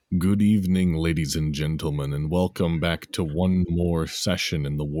Good evening, ladies and gentlemen, and welcome back to one more session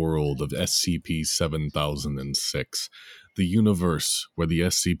in the world of SCP-7006, the universe where the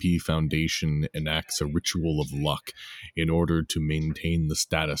SCP Foundation enacts a ritual of luck in order to maintain the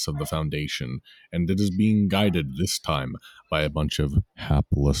status of the Foundation, and it is being guided this time by a bunch of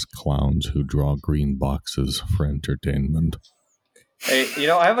hapless clowns who draw green boxes for entertainment. Hey,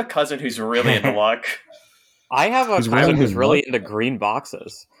 I have a cousin who's really into luck. I have a cousin who's really into green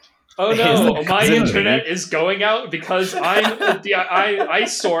boxes. Oh no, my internet is going out because I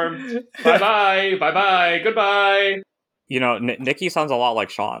stormed. Bye-bye, goodbye. Nikki sounds a lot like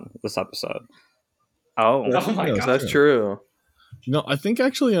Sean this episode. Oh my god, that's true. I think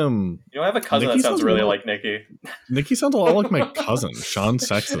actually, I have a cousin Nikki that sounds really like Nikki. Nikki sounds a lot like my cousin, Sean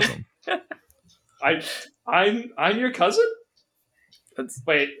Sexism. I'm your cousin?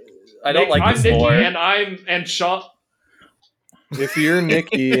 Wait, I don't like this I'm Nikki lore. and Sean. If you're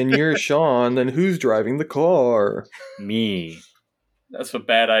Nikki and you're Sean, then who's driving the car? Me. That's a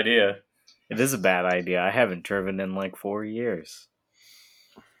bad idea. It is a bad idea. I haven't driven in like 4 years.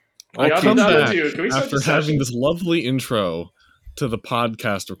 I Yeah, come I'm down back too. Can we start after the having session? this lovely intro to the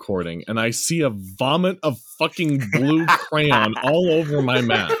podcast recording, and I see a vomit of fucking blue crayon all over my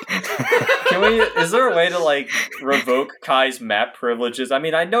map. Is there a way to revoke Kai's map privileges? I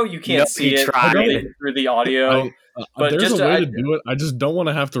mean, I know you can't No, see he it tried. through the audio. But there's just a way to to do it. I just don't want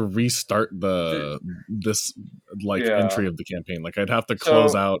to have to restart this entry of the campaign. I'd have to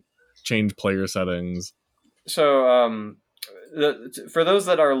close out, change player settings. So, for those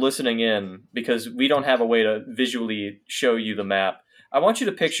that are listening in, because we don't have a way to visually show you the map, I want you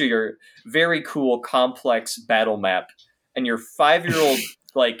to picture your very cool, complex battle map, and your 5-year-old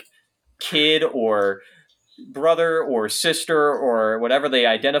kid or brother or sister or whatever they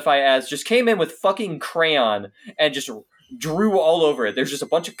identify as just came in with fucking crayon and just drew all over it. There's just a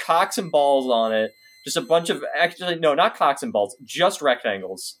bunch of cocks and balls on it. Just a bunch of not cocks and balls, just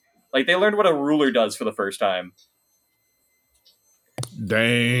rectangles. They learned what a ruler does for the first time.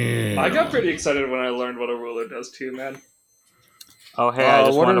 Damn. I got pretty excited when I learned what a ruler does too, man. Oh, hey, I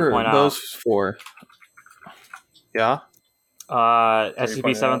just what wanted to are point those for? Yeah?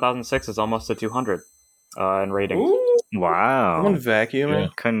 SCP-7006 is almost to 200 in rating. Ooh. Wow. Someone vacuuming?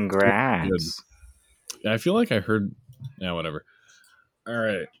 Yeah. Congrats. Yeah, I feel like I heard. Yeah, whatever. All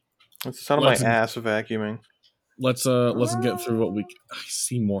right, It's the sound of my ass vacuuming. let's get through what we. I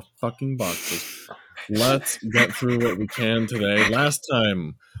see more fucking boxes. Let's get through what we can today. Last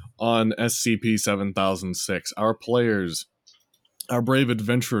time on SCP-7006, our players, our brave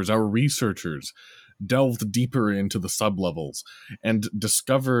adventurers, our researchers delved deeper into the sublevels and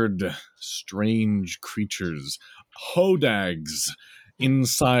discovered strange creatures, hodags,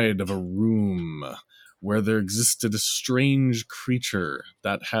 inside of a room where there existed a strange creature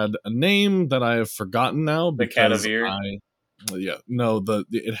that had a name that I have forgotten now because it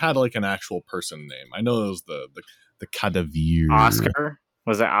had an actual person name. I know it was the Cadavir. Oscar?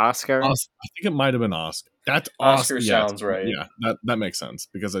 Was it Oscar? I think it might have been Oscar. That's Oscar sounds right. Yeah, that makes sense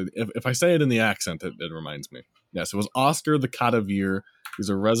because if I say it in the accent, it reminds me. Yes, it was Oscar the Cadavir. He's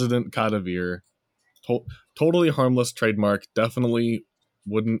a resident Cadavir. Totally harmless, trademark. Definitely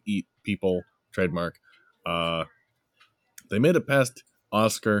wouldn't eat people, trademark. They made it past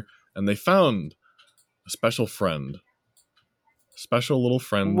Oscar and they found a special friend. Special little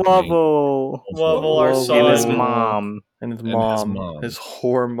friend. Wubble. Wubble, our son. And his mom. And his mom. His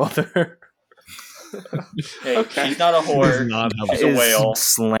whore mother. Hey, Okay. she's not a whore. She's a whale.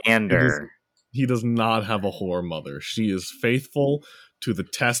 Slander. He does not have a whore mother. She is faithful to the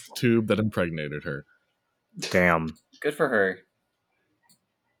test tube that impregnated her. Damn. Good for her.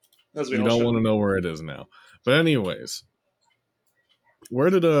 As we You all don't should. want to know where it is now. But anyways, where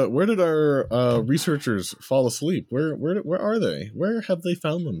did our researchers fall asleep? Where are they? Where have they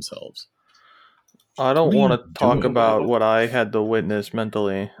found themselves? I don't What are want you to talk doing? about what I had to witness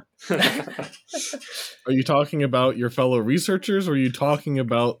mentally. Are you talking about your fellow researchers, or are you talking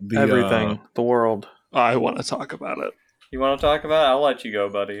about the Everything. The world. I want to talk about it. You want to talk about it? I'll let you go,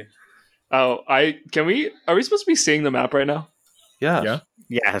 buddy. Oh, are we supposed to be seeing the map right now? Yeah. Yeah.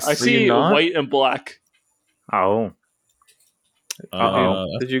 Yes. I see not? white and black. Oh.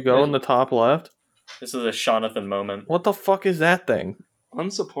 Did you go in the top left? This is a Jonathan moment. What the fuck is that thing?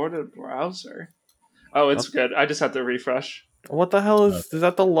 Unsupported browser. Oh, it's good. I just have to refresh. What the hell is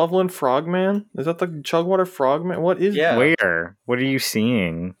that the Loveland Frogman? Is that the Chugwater Frogman? What is Yeah. Where? What are you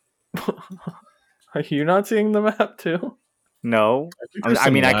seeing? Are you not seeing the map too? No. there's I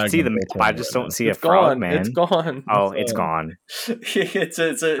some mean, I lag can see in the the map. camera I just right don't now. see a It's frog gone. man. It's gone. Oh, it's gone. it's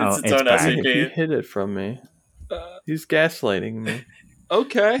its Oh, own it's back. He SCP. hid it from me. He's gaslighting me.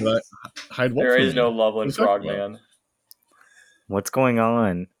 Okay. Hide what There from is me? no Loveland What's that about? Frogman. What's going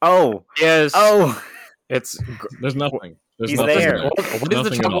on? Oh, Yes. oh, It's There's nothing. There's He's nothing there. there. what is the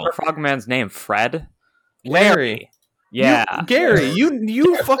Nothing at all. Chocolate Frogman's name? Fred? Larry. Yeah. Gary,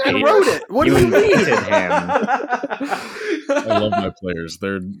 you fucking You- wrote it. What do you you mean? invented him. I love my players.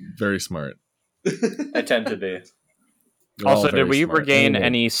 They're very smart. I tend to be. They're all Also, did very we smart. regain Anyway.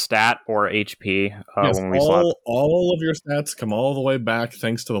 any stat or HP Yes, when we slept? all of your stats come all the way back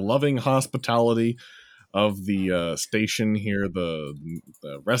thanks to the loving hospitality of the station here, the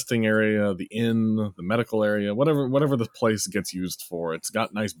resting area, the inn, the medical area, whatever the place gets used for. It's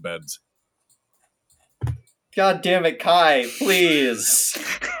got nice beds. God damn it, Kai! Please.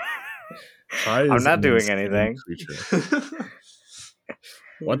 Kai I'm is not an doing insane anything. creature.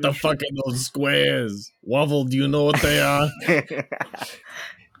 What the fuck are those squares? Waffle, do you know what they are?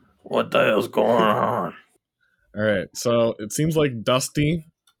 What the hell's going on? All right, so it seems like Dusty,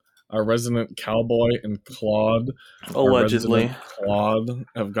 our resident cowboy, and Claude, our Allegedly. resident Claude,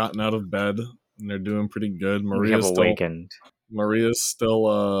 have gotten out of bed and they're doing pretty good. We have awakened. Maria's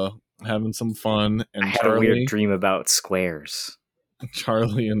still having some fun, I and had a weird dream about squares.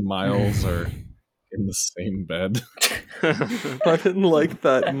 Charlie and Miles are in the same bed. I didn't like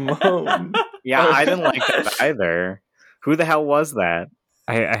that moan. Yeah, I didn't like that either. Who the hell was that?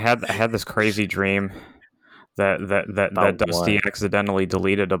 I had this crazy dream that About Dusty what? accidentally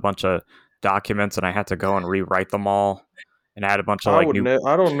deleted a bunch of documents and I had to go and rewrite them all and add a bunch of I, like new.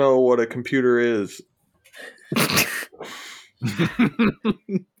 I don't know what a computer is.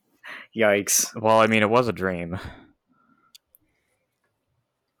 Yikes. Well, I mean, it was a dream.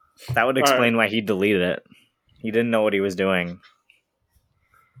 That would explain why he deleted it. He didn't know what he was doing.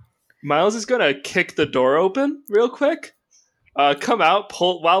 Miles is gonna kick the door open real quick. Come out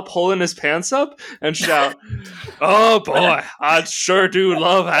while pulling his pants up and shout, "Oh boy, I sure do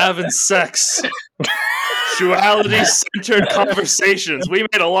love having sex. Duality-centered conversations. We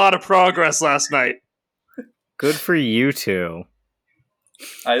made a lot of progress last night." Good for you two.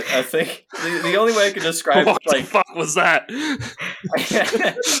 I think the only way I can describe What the like fuck was that? the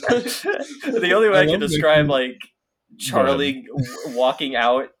only way I can love describe making- like Charlie walking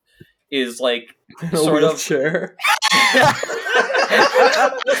out is like In a sort of wheelchair.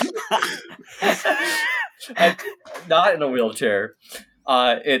 and not in a wheelchair.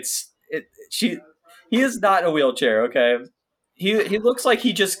 He is not in a wheelchair. Okay, he looks like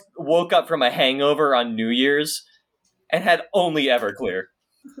he just woke up from a hangover on New Year's and had only Everclear.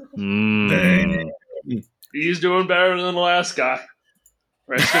 Mm. He's doing better than the last guy.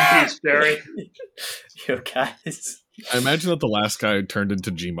 Rest in peace, Jerry. You guys, I imagine that the last guy turned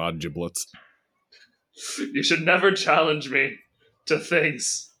into Gmod giblets. You should never challenge me to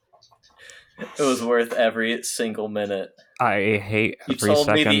things. it was worth every single minute. I hate You every told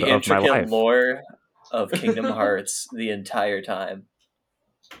me second the of my intricate life. lore of Kingdom Hearts the entire time.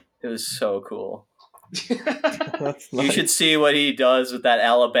 It was so cool. That's You nice. should see what he does with that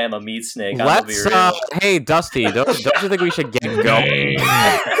Alabama meat snake. I'm gonna be Let's. real. Hey, Dusty, don't you think we should get going?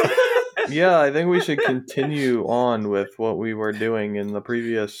 Yeah, I think we should continue on with what we were doing in the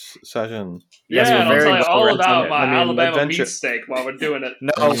previous session. Yes, Yeah, we're and I'll very tell you all well about represented. my I mean, Alabama adventure. meat steak while we're doing it.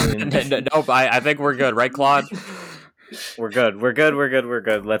 No, I mean- no, I think we're good, right, Claude? We're good.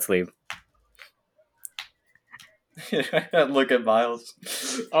 Let's leave. Look at Miles.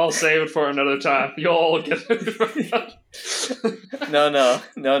 I'll save it for another time. You'll all get it.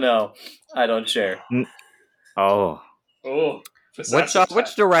 No. I don't share. Oh. Oh,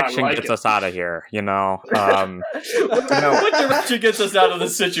 Which direction I like gets it. us out of here? You know, What direction gets us out of the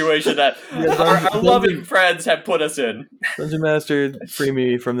situation that Yeah, our loving friends have put us in? Dungeon Master, free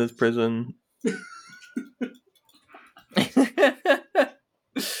me from this prison.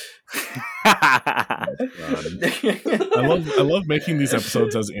 I love making these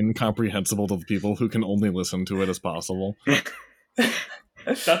episodes as incomprehensible to the people who can only listen to it as possible.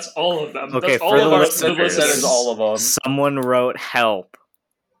 That's all of them. Okay, That's all for of the our listeners, That is all of them. Someone wrote help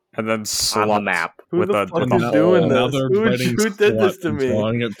and then on the slump map. Who with the a fuck with a is hole. doing Now this? they're Who writing did this to slut and me?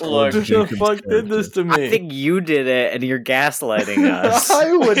 drawing it Look, towards Who the Jacob's fuck did this to I me? think you did it, and you're gaslighting us.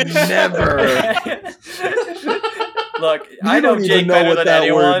 I would never. Look, You I know don't even Jake know better what than that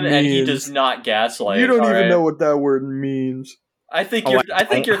anyone, word and he means. does not gaslight. You don't all even right? know what that word means. I think Oh, you're. I I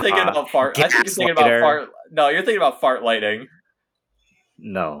think you're thinking about fart. I think you're thinking about Gaslighter. fart. No, you're thinking about fart lighting.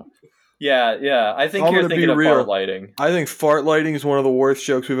 No. Yeah. I think I'm you're gonna be thinking of real. fart lighting. I think fart lighting is one of the worst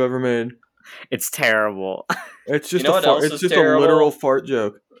jokes we've ever made. It's terrible. It's just You know a what fart. else It's is just terrible? a literal fart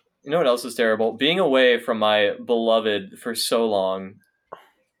joke. You know what else is terrible? Being away from my beloved for so long.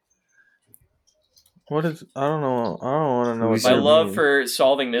 What is? I don't know. I don't want to know what My that love means. for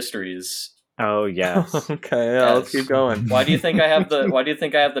solving mysteries. Oh yes. Okay, yeah, let's Yes. keep going. Why do you think I have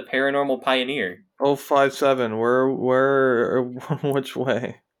the paranormal pioneer? 057. Where? Which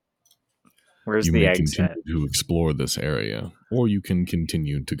way? Where's You the may exit? continue to explore this area, or you can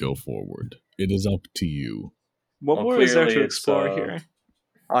continue to go forward. It is up to you. What Well, more is there clearly to it's, explore here?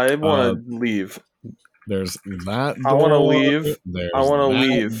 I want to leave. There's that door. I wanna leave. There's I wanna that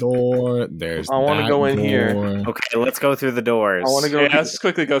leave. door. There's I wanna that go in door. here. Okay, let's go through the doors. I want to go. Yeah, let's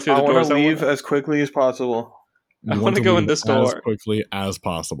quickly go through I the want doors. to leave as quickly as possible. You I want wanna to go in leave this as door. quickly as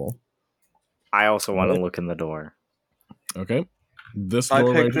possible. I also want to What? look in the door. Okay. This I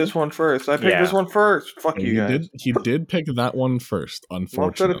door picked right this one first. I picked Yeah. this one first. Fuck here. you guys. He did pick that one first, Mom said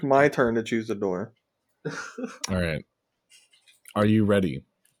unfortunately. it's my turn to choose the door. All right. Are you ready?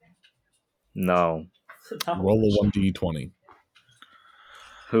 No. Roll a 1d20.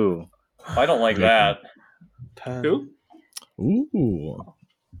 Who? I don't like that. 10. Who? Ooh.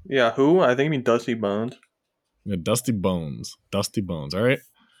 Yeah, who? I think you mean Dusty Bones. Yeah, Dusty Bones. Dusty Bones. All right.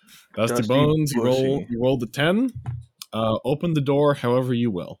 Dusty Dusty Bones, you Bushy. roll the 10. Open the door however you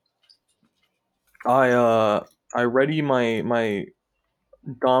will. I ready my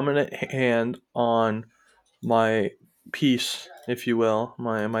dominant hand on my piece, if you will,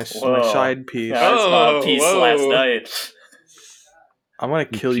 my Whoa. side piece. Yeah, I was Oh, my piece whoa. last night. I'm gonna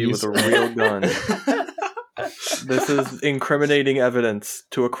kill you with a piece. real gun. This is incriminating evidence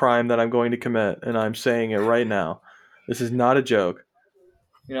to a crime that I'm going to commit, and I'm saying it right now. This is not a joke.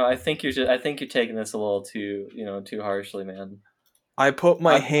 I think you're taking this a little too harshly, man. I put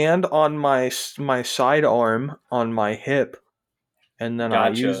my I- hand on my side arm on my hip, and then I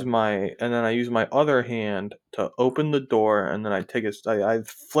Gotcha. use my other hand to open the door, and then I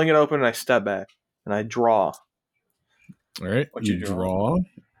fling it open and I step back and I draw. All right. What You you draw? draw.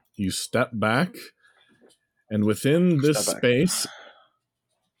 You step back. And within this Step back. space,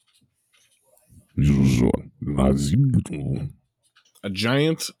 a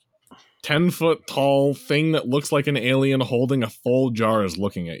giant 10-foot tall thing that looks like an alien holding a full jar is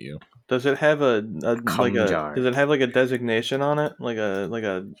looking at you. Does it have a Cum jar. Does it have like a designation on it, like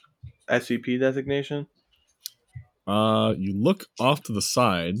a SCP designation? You look off to the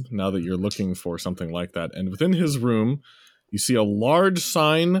side now that you're looking for something like that, and within his room, you see a large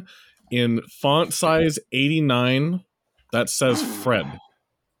sign in font size 89 that says Fred.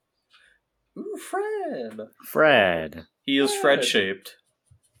 Ooh, Fred. Fred. He is Fred shaped.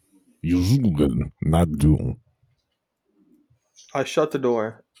 I shut the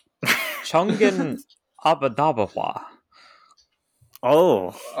door. Chungin Abadabahwa.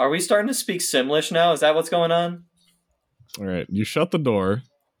 Oh. Are we starting to speak Simlish now? Is that what's going on? All right, you shut the door.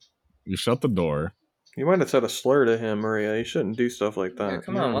 You shut the door. You might have said a slur to him, Maria. You shouldn't do stuff like that. Yeah,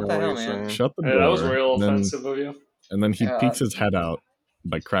 come You on, don't what know the hell, you're man? saying. Shut the Hey, door. that was real and then- offensive of you. And then he Yeah. peeks his head out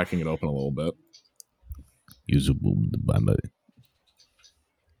by cracking it open a little bit.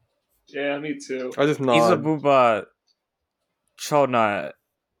 Yeah, me too. I just nod. Izabuba Chona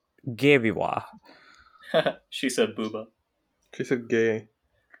Gebiwa. She said booba. She said gay.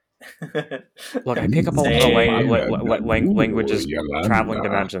 Look, I pick up all the Hey. languages, traveling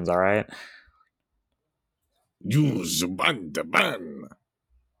dimensions, alright? You're gonna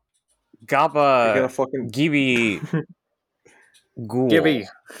Gaba fucking Gibi Ghoul. Gibby.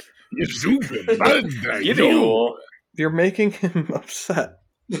 Give me a little. You're making him upset.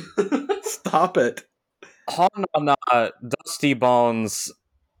 Stop it. Hanana Dusty Bones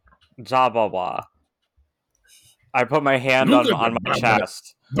Jabawa. I put my hand on my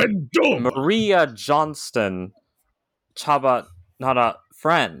chest. Maria Johnston Chaba Nana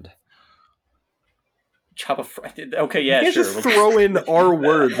friend. Chop a friend. Okay, yeah, you can't sure. just throw in our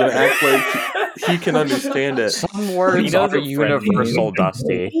words and act like he can understand it. Some words knows are a friend universal,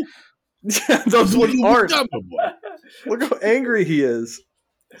 Dusty. Yeah, those ones aren't. Look how angry he is.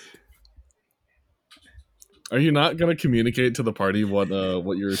 Are you not going to communicate to the party what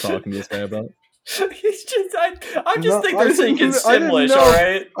you're talking to this guy about? He's just, I just No, think I they're thinking didn't- I didn't Simlish, know.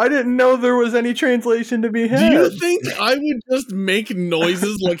 alright? I didn't know there was any translation to be had. Do you think I would just make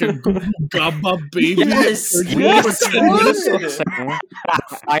noises like a gabba baby? Yes, For yes, you? would. Discussing the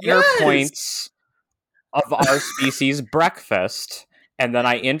finer Yes. points of our species breakfast, and then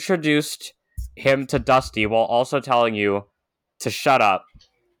I introduced him to Dusty while also telling you to shut up,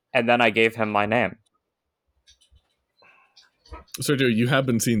 and then I gave him my name. Sergio, you have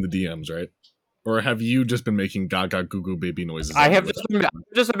been seeing the DMs, right? Or have you just been making gaga goo goo baby noises? I have everywhere?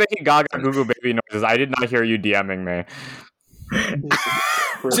 just been making gaga goo goo baby noises. I did not hear you DMing me.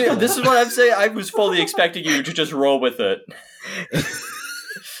 See, this is what I'm saying. I was fully expecting you to just roll with it.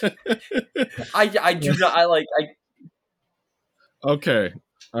 I do not. Okay.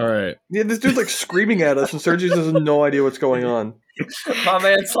 All right. Yeah, this dude's like screaming at us, and Sergius has no idea what's going on. My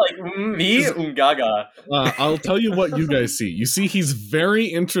man's like me, Ungaga. I'll tell you what you guys see. You see, he's very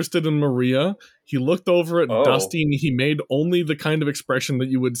interested in Maria. He looked over at Oh. Dusty, and he made only the kind of expression that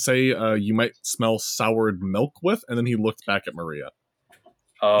you would say you might smell soured milk with, and then he looked back at Maria.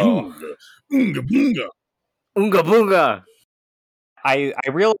 Oh, Unga bunga. Unga boonga. I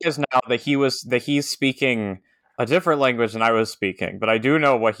realize now that he's speaking a different language than I was speaking, but I do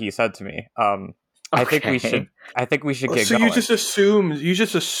know what he said to me. I think we should get So going. you just assumed you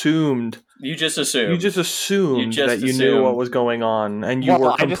just assumed that you knew what was going on, and you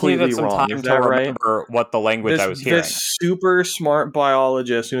were I just completely needed some wrong. time Is to that right? remember what the language I was hearing. This super smart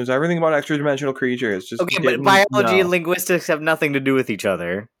biologist who knows everything about extra-dimensional creatures. Just Okay, but didn't biology know. and linguistics have nothing to do with each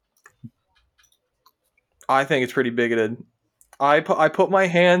other. I think it's pretty bigoted. I put my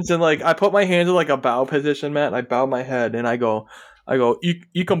hands in like a bow position, Matt. And I bow my head and I go,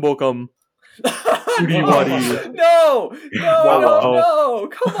 Ikambokum. Uriwari. No, Wow.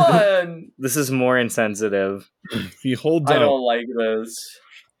 come on. This is more insensitive. He holds I out. don't like this.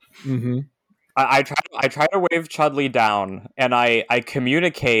 Mm-hmm. I try to wave Chudley down, and I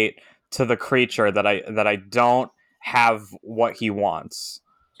communicate to the creature that I don't have what he wants.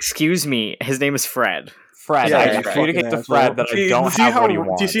 Excuse me, his name is Fred. Fred, Yeah, I you communicate fucking to Fred that I don't have what he Do you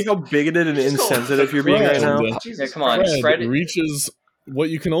wants. see how bigoted and insensitive you're being right Fred. now? Yeah, come on, Fred. reaches what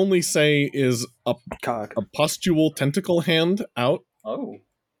you can only say is a Cock. pustule tentacle hand out. Oh,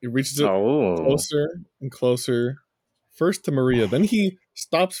 He reaches it Oh. closer and closer, first to Maria. Then he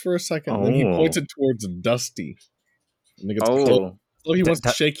stops for a second, and then he Oh. points it towards Dusty. And it gets close. Oh. So he wants to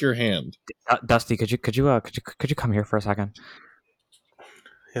That- shake your hand. Dusty, could you come here for a second?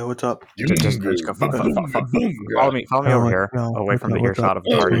 Yeah, what's up? Just go follow me over here, away from the earshot of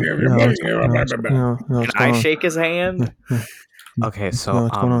the party. Can I shake his hand? Okay, so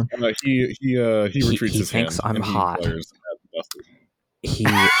He retreats he his thinks hand. I'm and he hot. glares at Dusty. he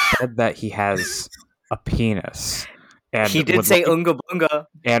said that he has a penis, and He did would say like- unga bunga.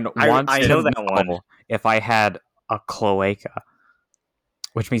 and I wants to know that one. know if I had a cloaca,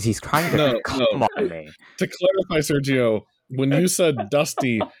 which means he's trying to No, come no. on me. To clarify, Sergio, when you said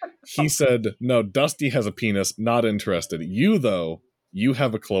Dusty, he said, no, Dusty has a penis, not interested. You, though, you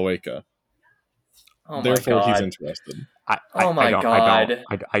have a cloaca. oh Therefore, my he's god. interested. Oh my God.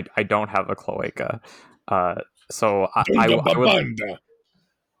 I don't have a cloaca. So I would Dungababanda.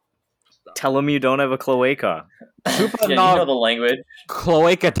 Tell him you don't have a cloaca. Yeah, you know the language.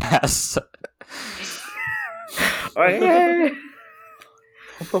 cloaca test. Okay.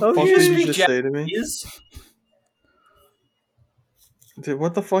 What the Oh, fuck you did you speak just say to me? Is Dude,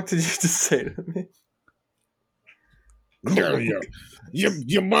 what the fuck did you just say to me?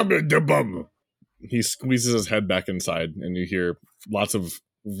 You mama da bum. He squeezes his head back inside, and you hear lots of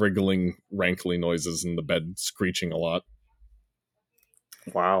wriggling, rankly noises in the bed, screeching a lot.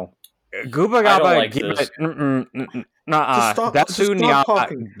 Wow. Gooba I don't Gaba like Giba. this. Just stop Datsu Nya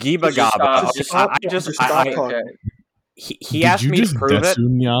talking. Giba Just Gaba. stop. Just stop I- talking. okay. he asked me to prove it.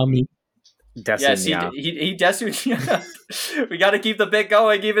 Desunyami? Yes, he Desu. We got to keep the bit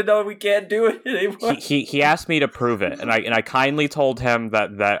going, even though we can't do it anymore. He asked me to prove it, and I kindly told him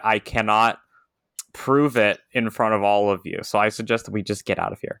that I cannot prove it in front of all of you. So I suggest that we just get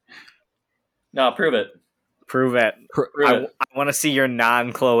out of here. No, prove it. Prove it. Prove I it. want to see your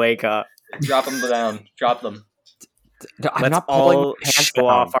non-cloaca. Drop them down. Drop them. I'm Let's not pulling all my pants show down.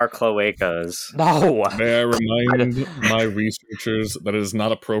 off our cloacas. No. May I remind my researchers that it is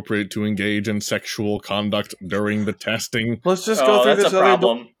not appropriate to engage in sexual conduct during the testing. Let's just go Oh, through that's this a other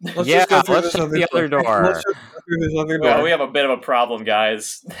problem. Let's Yeah, just go through let's this check other the other door. Let's just go through this other door. Well, we have a bit of a problem,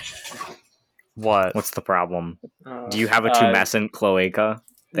 guys. What? What's the problem? Do you have a tumescent cloaca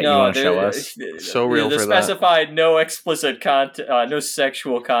that you want to show us? So real the for that. specified no explicit content, no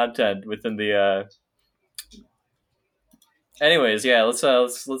sexual content within the. Anyways, yeah, let's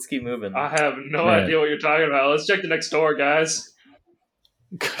keep moving. I have no Right. idea what you're talking about. Let's check the next door, guys.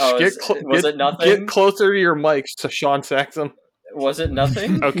 Oh, was it nothing? Get closer to your mics to Sean Saxon. Was it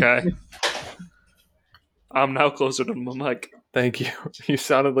nothing? Okay. I'm now closer to my mic. Thank you. You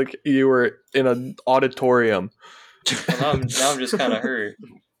sounded like you were in an auditorium. Well, now I'm just kind of hurt.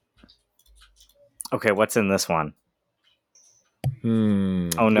 Okay, what's in this one? Oh no,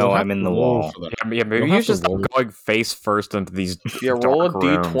 You'll have I'm in to the roll wall. for that. Yeah, maybe You'll you have should to stop roll. going face first into these Yeah, roll a dark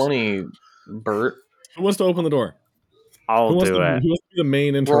rooms. d20, Bert. Who wants to open the door? I'll Who wants do to, it. Who wants to be the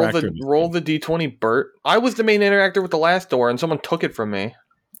main interactor? Roll the d20, Bert. I was the main interactor with the last door, and someone took it from me.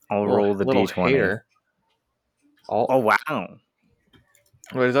 I'll roll the Little d20. hater. Oh wow.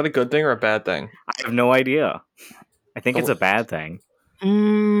 Wait, is that a good thing or a bad thing? I have no idea. I think it's a bad thing.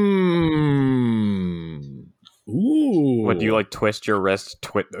 Mm. Ooh. Would you like twist your wrist,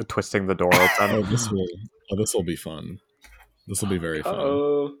 twisting the door Oh, open? this will be fun. This will be very fun.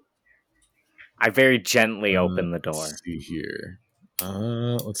 Oh, I very gently open the door. Let's see here.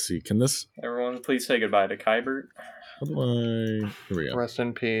 Let's see. Can this? everyone, please say goodbye to Kybert. How do I? Here we go. Rest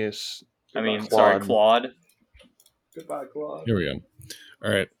in peace. Sorry, Claude. Goodbye, Claude. Here we go.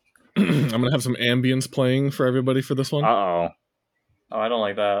 All right. I'm gonna have some ambience playing for everybody for this one. Uh-oh. Oh, I don't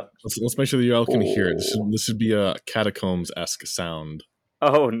like that. Let's make sure that you all can hear it. This should be a catacombs-esque sound.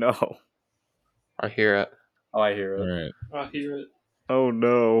 Oh, no. I hear it. Oh, I hear All it. right. I hear it. Oh,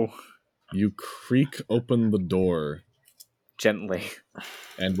 no. You creak open the door, Gently.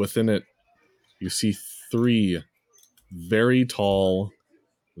 and within it, you see 3 very tall,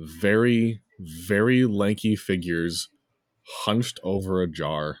 very, very lanky figures hunched over a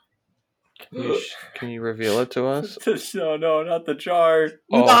jar. Can you reveal it to us? No, not the jar.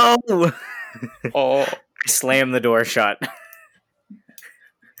 Oh. No! Oh, I slam the door shut.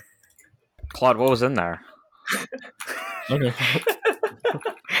 Claude, what was in there? Okay.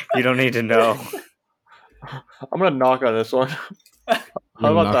 You don't need to know. I'm gonna knock on this one. You How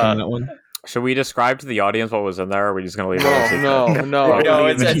wanna about knock on that? one? Should we describe to the audience what was in there, or are we just going to leave it as a secret? No. No,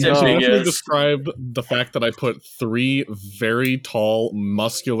 it's Can you actually ambiguous. describe the fact that I put 3 very tall,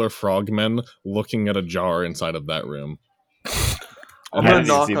 muscular frogmen looking at a jar inside of that room? I'm I gonna haven't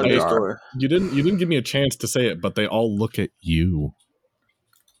knock seen on the this jar. door. You didn't give me a chance to say it, but they all look at you.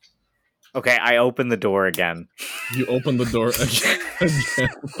 Okay, I open the door again. You open the door again.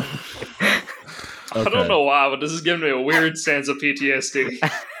 I don't know why, but this is giving me a weird sense of PTSD.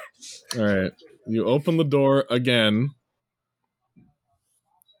 All right. You open the door again.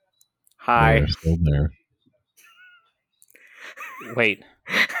 Hi. They're still there. Wait,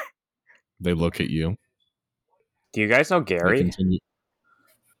 They look at you. do you guys know They Gary? continue.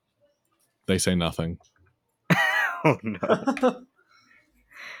 They say nothing. Oh, no.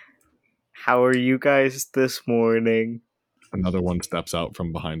 How are you guys this morning? Another one steps out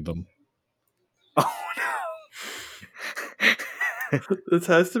from behind them. Oh, no. This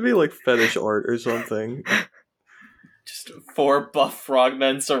has to be like fetish art or something. Just 4 buff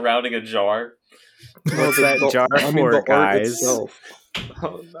frogmen surrounding a jar. What's that jar for, the art guys? itself.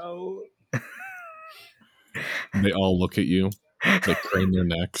 Oh no. They all look at you. They crane their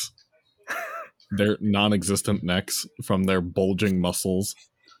necks. Their non-existent necks from their bulging muscles.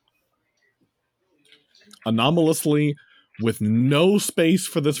 Anomalously, with no space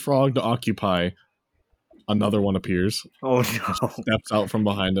for this frog to occupy, another one appears, Oh, no. steps out from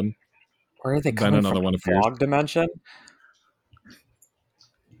behind him. Where are they Then coming another from? one appears. Frog dimension?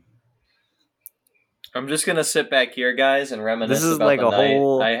 I'm just gonna sit back here, guys, and reminisce This is about like the a night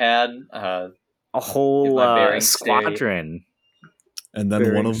whole- I had. A Get whole my bearings squadron. And then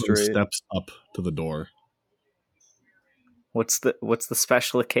Very one of them straight. steps up to the door. What's the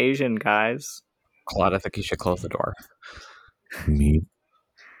special occasion, guys? Claude, I think you should close the door. Me,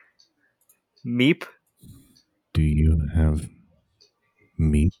 Meep? do you have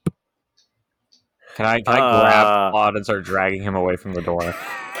meat? Can I grab Claude and start dragging him away from the door?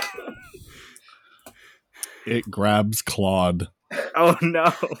 It grabs Claude. Oh,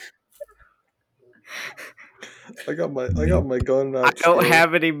 no. I got my gun out. I don't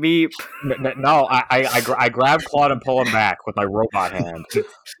have any meep. No, I grab Claude and pull him back with my robot hand.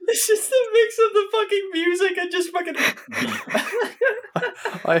 It's just the mix of the fucking music and just fucking.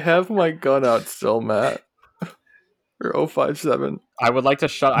 I have my gun out still, Matt. Or 057. I would like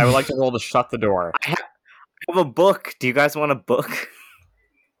to roll to shut the door. I have a book. Do you guys want a book?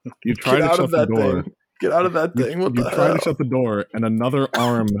 You try Get to out shut of the that door. thing. Get out of that thing. What You the try hell? to shut the door, and another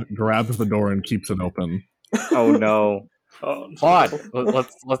arm grabs the door and keeps it open. Oh, no. Oh, no. Claude,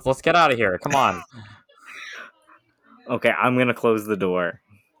 let's get out of here. Come on. Okay, I'm gonna close the door.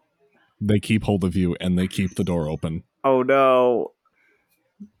 They keep hold of you, and they keep the door open. Oh, no.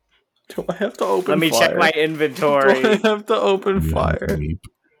 Do I have to open Let me fire? check my Do I inventory. have to open You have fire? meat.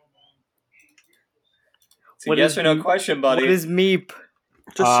 It's a What yes is or no meep? question, buddy. What is meep?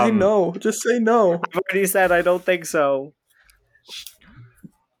 Just say no. Just say no. I've already said I don't think so.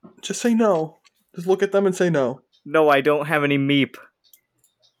 Just say no. Just look at them and say no. No, I don't have any meep.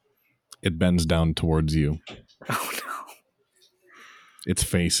 It bends down towards you. Oh, no. Its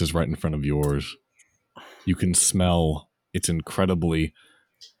face is right in front of yours. You can smell its incredibly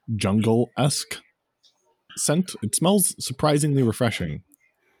jungle-esque scent. It smells surprisingly refreshing,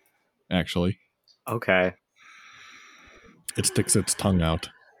 actually. Okay. It sticks its tongue out,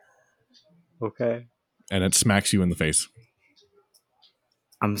 Okay. and it smacks you in the face.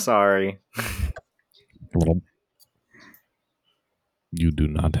 I'm sorry. You do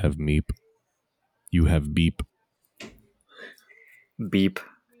not have meep. You have beep. Beep.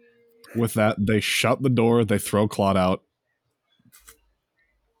 With that, they shut the door. They throw Claude out.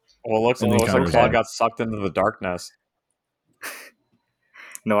 Well, it looks And the like encounter's Claude over. got sucked into the darkness.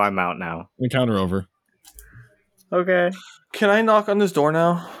 No, I'm out now. Encounter over. Okay. Can I knock on this door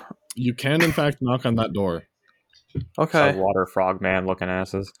now? You can, in fact, knock on that door. Okay. Water frog man looking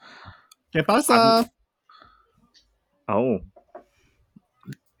asses. ¿Qué pasa? Oh.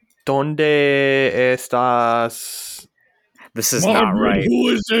 ¿Dónde estás? This is not right. Who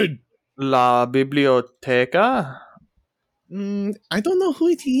is it? La biblioteca? I don't know who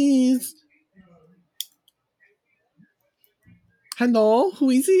it is. Hello, who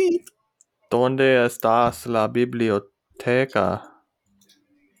is it? ¿Dónde estás la biblioteca?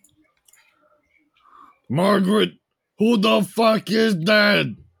 Margaret, who the fuck is that?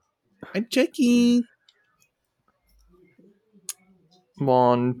 I'm checking.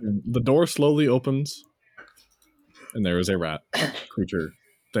 Mon. The door slowly opens, and there is a rat creature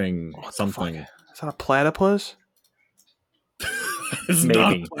thing, What the something. fuck? Is that a platypus? It's Maybe.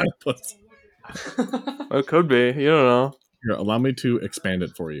 not platypus. It could be. You don't know. Here, allow me to expand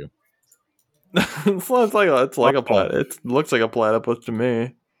it for you. It's like a plat. It looks like a platypus to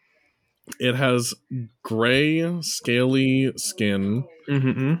me. It has gray, scaly skin.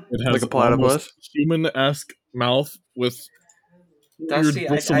 Mm-hmm. It has Like a platypus. human-esque mouth with Dusty, weird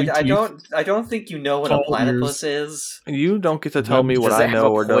bristly I teeth. don't think you know what a Tall platypus is. You don't get to tell me what Does I it have know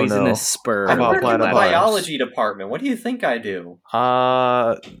a or don't know. poisonous spur? I About work in the platypus. biology department. What do you think I do?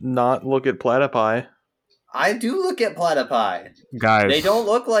 Not look at platypi. I do look at platypi. Guys, They don't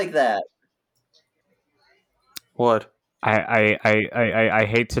look like that. What? I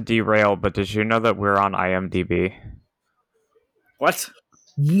hate to derail, but did you know that we're on IMDb? What?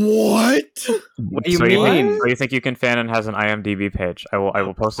 What? What do you So mean? so you think You Can Fanon has an IMDb page? I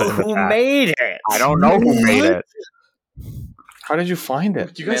will post it in the Who chat. made it? I don't know who made it. How did you find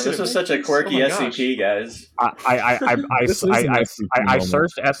it? You Man, guys this didn't was make such a this? quirky Oh my gosh. SCP, guys. This is an SCP I moment.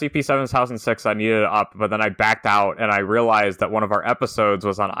 searched SCP-7006. I needed it up, but then I backed out and I realized that one of our episodes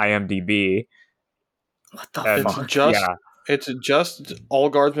was on IMDb. What the And- It's fuck? just Yeah. it's just All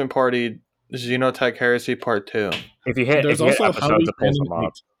Guardsman Party Xenotech Heresy Part 2. If you hit, There's if you hit also How episodes, We it pulls Fanon them up.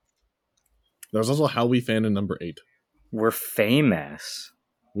 8. There's also How We Fanon number 8. We're famous.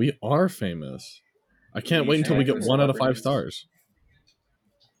 We are famous. I can't wait until we get 1 out of 5 stars.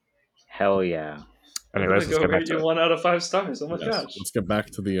 Hell yeah. Anyways, let's go get back rate to you it. 1 out of 5 stars. Oh my Yes, gosh. let's get back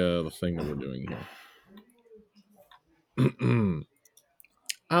to the thing that we're doing here.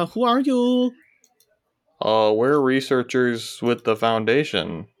 Who are you? We're researchers with the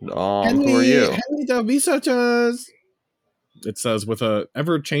Foundation. Who are you? Henry the researchers. It says with a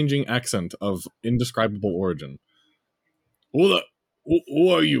ever-changing accent of indescribable origin. Who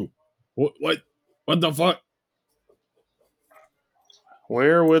are you? What the fuck?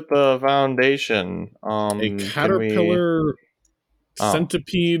 We're with the Foundation. A can we- caterpillar Oh.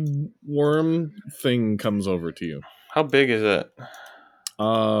 centipede worm thing comes over to you. How big is it?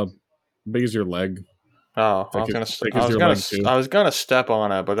 Big as your leg. Oh, Thick I as your leg, too. was gonna step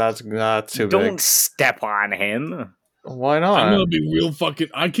on it, but that's not too Don't big. step on him. Why I'm not? gonna be real fucking.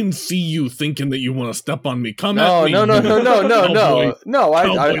 I can see you thinking that you want to step on me. Come No, at me. no. No, I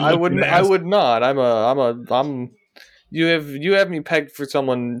Cowboy wouldn't. looking I ass. would not. I'm. You have me pegged for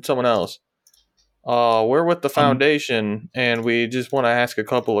someone else. We're with the Foundation, and we just want to ask a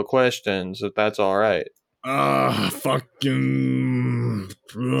couple of questions, if that's all right. Fucking.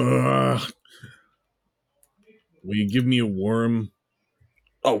 Will you give me a worm?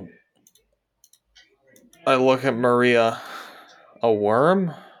 Oh. I look at Maria. A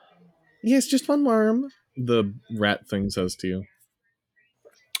worm? Yes, just one worm. The rat thing says to you.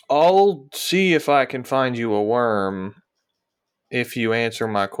 I'll see if I can find you a worm if you answer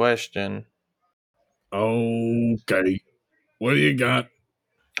my question. Okay. What do you got?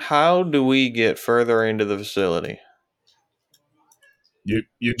 How do we get further into the facility?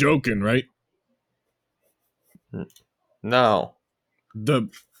 You're joking, right? No.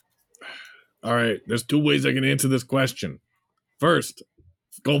 All right, there's 2 ways I can answer this question. First,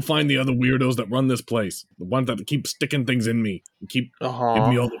 go find the other weirdos that run this place. The ones that keep sticking things in me and keep giving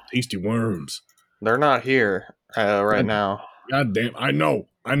me all the tasty worms. They're not here right now. God damn, I know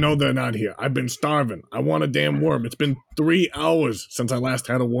they're not here. I've been starving. I want a damn worm. It's been 3 hours since I last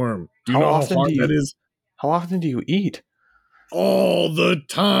had a worm. Do you know how hard that is? How often do you eat? All the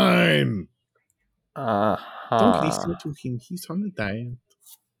time. Uh-huh. Don't listen to him. He's on the diet.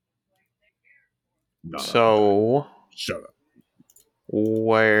 No. So, Shut up.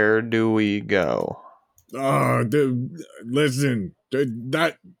 Where do we go? Listen,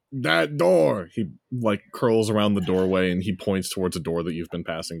 that door. He like curls around the doorway and he points towards a door that you've been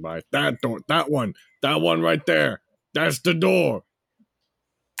passing by. That door, that one right there. That's the door.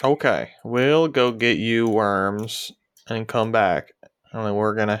 Okay, we'll go get you worms and come back. And then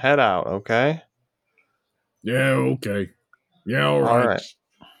we're gonna head out, okay? Yeah, okay. Yeah, all right.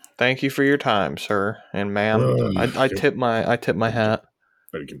 Thank you for your time, sir and ma'am. I tip my hat.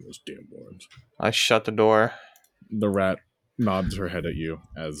 Better give me those damn worms. I shut the door. The rat nods her head at you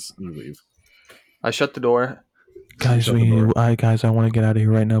as you leave. I shut the door. Guys, Shut the door. I want to get out of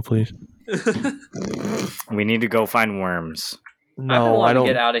here right now, please. We need to go find worms. I've been No, I wanting don't.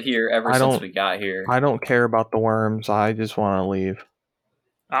 to get out of here ever I since don't- we got here. I don't care about the worms. I just want to leave.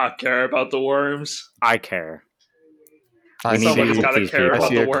 I care about the worms. I care. I We need to Somebody's eat got to these care people. about I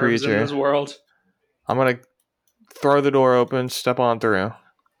see the a worms in creature. this world. I'm gonna throw the door open, step on through.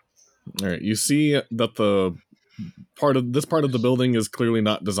 All right, you see that the part of the building is clearly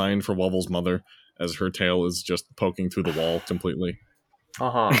not designed for Wubbles' mother, as her tail is just poking through the wall completely.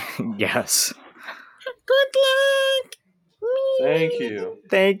 Yes. Good luck. Thank you.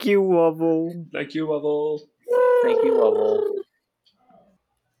 Thank you, Wubble. Thank you, Bubble. Thank you, Wubble.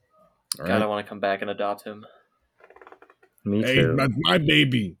 All God, right. I want to come back and adopt him. Me Hey, too. that's my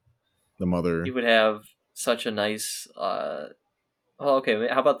baby. The mother. He would have such a nice. Well, okay.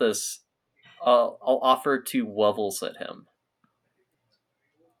 How about this? I'll offer to Wubbles at him.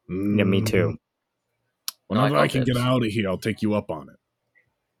 Yeah, me too. Whenever No, I I can call get dibs. out of here, I'll take you up on it.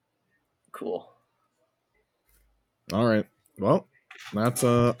 Cool. All right. Well, that's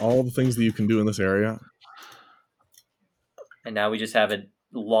all the things that you can do in this area. And now we just have a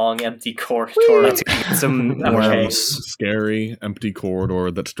long, empty corridor. Let's get some Okay. worms. Scary, empty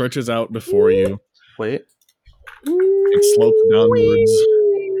corridor that stretches out before you. Wait. It slopes downwards.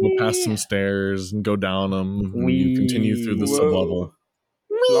 Go past some stairs and go down them. And you continue through the Whoa. sublevel.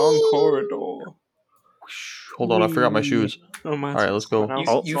 Long corridor. Hold on, I forgot my shoes. Oh my! All right, let's go.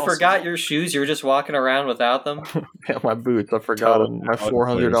 You forgot your shoes. You were just walking around without them. Yeah, my boots. I forgot them. My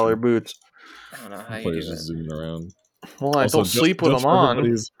 $400 boots. I don't know how you Players do just it. zooming around. Well, I Also, don't sleep with them for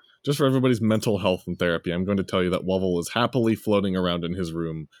on. just for everybody's mental health and therapy, I'm going to tell you that Wubble is happily floating around in his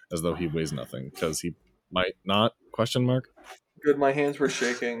room as though he weighs nothing, because he might not, question mark. Good, my hands were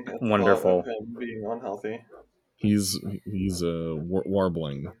shaking. at the Wonderful. thought of him being unhealthy. He's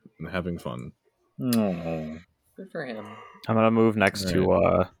warbling and having fun. Oh. Good for him. I'm gonna move next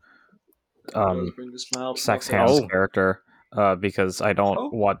to Bring the smile to Sex my Hand's face. character because I don't Oh.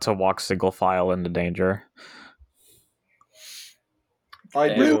 want to walk single file into danger. I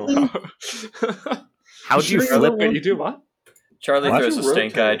do. How'd you flip Wait, it? you do what? Charlie Why'd throws a you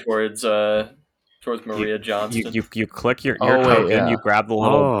stink eye rotate? towards Maria Johnston. You click your Oh, ear wait, token, yeah. you grab the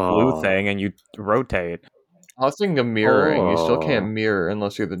little Oh. blue thing, and you rotate. I was thinking of mirroring. You still Oh. can't mirror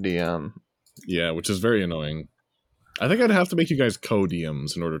unless you're the DM. Yeah, which is very annoying. I think I'd have to make you guys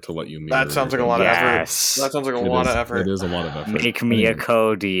co-DMs in order to let you mirror. That sounds like a lot of Yes. effort. That sounds like a It lot is- of effort. It is a lot of effort. Make me a Anyway,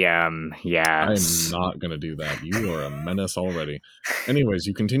 co-DM. I Yes. am not going to do that. You are a menace already. Anyways,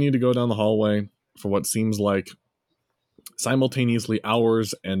 you continue to go down the hallway for what seems like simultaneously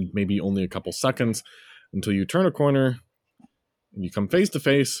hours and maybe only a couple seconds until you turn a corner and you come face to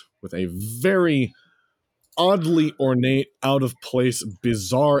face with a very oddly ornate, out of place,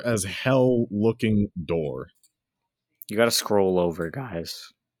 bizarre as hell looking door. You gotta scroll over,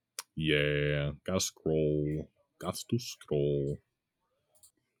 guys. Yeah, gotta scroll. Got to scroll.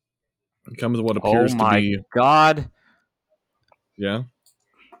 It comes to what Oh appears to my be. god! Yeah?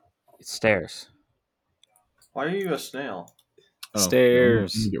 It's stairs. Why are you a snail? Oh,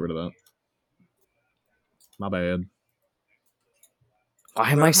 Stairs. let me get rid of that. My bad.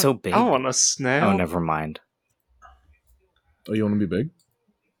 Why am I so big? I want a snail. Oh, never mind. Oh, you want to be big?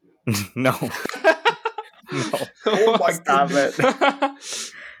 No. Oh my Stop it. Can't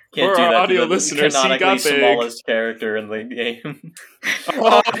For do our that to audio the listeners, he canonically got big. smallest character in the game.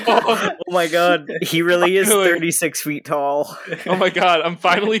 Oh my god. He really is Really? 36 feet tall. Oh my god, I'm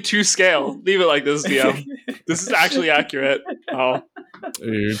finally to scale. Leave it like this, DM. This is actually accurate. Oh.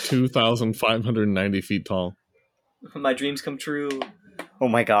 You're 2,590 feet tall. My dreams come true. Oh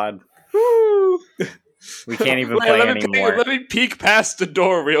my god. We can't even Wait, play let me anymore. let me peek past the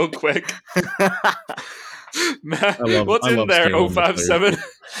door real quick. Matt, what's I in love there? scaling the 057?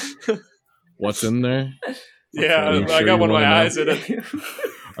 What's in there? Yeah, Are you I sure got you one of wanna my know? eyes in it.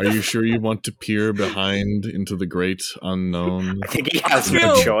 Are you sure you want to peer behind into the great unknown I think he has I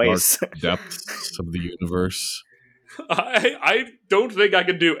no feel- choice. depths of the universe? I don't think I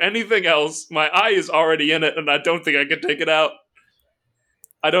can do anything else. My eye is already in it, and I don't think I can take it out.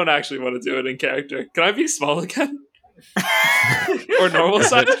 I don't actually want to do it in character. Can I be small again? Or normal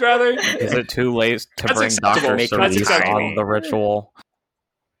size, rather? Is it too late to That's bring acceptable. Dr. That's Cerise acceptable. on the ritual?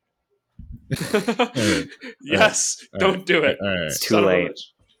 Yes, don't do it. All right. It's too Son of a late. bitch.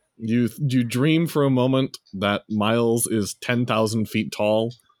 You dream for a moment that Miles is 10,000 feet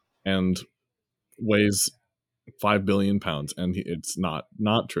tall and weighs 5 billion pounds, and it's not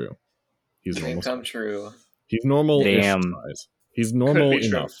true. He's Dream normal. come Size. true. He's normal Damn. size. He's normal Could be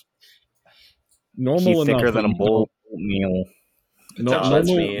true. enough. Normal He's enough thicker that than a you bowl of oatmeal. No, that's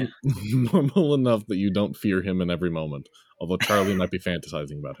normal, me. normal enough that you don't fear him in every moment. Although Charlie might be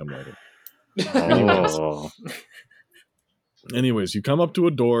fantasizing about him later. Oh. Anyways, you come up to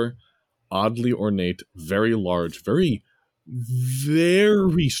a door, oddly ornate, very large, very,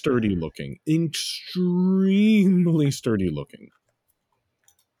 very sturdy looking, extremely sturdy looking.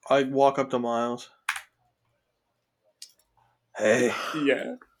 I walk up to Miles. Hey,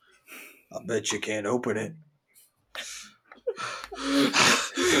 Yeah. I bet you can't open it.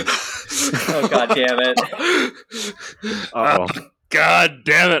 Oh, God damn it. Uh-oh. God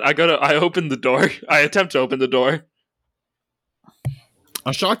damn it. I open the door. I attempt to open the door.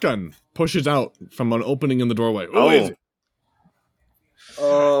 A shotgun pushes out from an opening in the doorway. Who Oh. is it?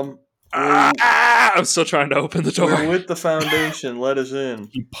 I'm still trying to open the We're door. with the Foundation. Let us in.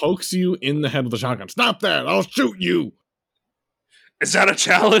 He pokes you in the head with the shotgun. Stop that! I'll shoot you! Is that a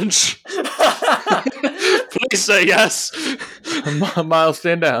challenge? Please say yes. Miles,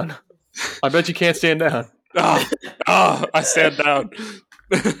 stand down. I bet you can't stand down. I stand down.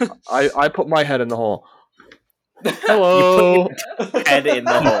 I put my head in the hole. Hello. Head in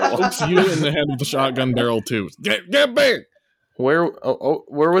the hole. Pokes you in the head with the shotgun barrel too. Get back! We're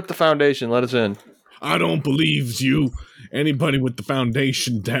with the Foundation. Let us in. I don't believe you. Anybody with the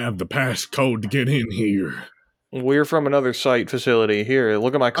Foundation to have the passcode to get in here. We're from another site facility. Here,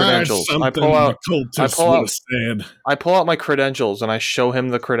 look at my That's credentials. something I pull out the cultists pull would out- have said. I pull out my credentials and I show him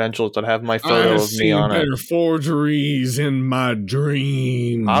the credentials that have my photo I've of me seen on it. better forgeries in my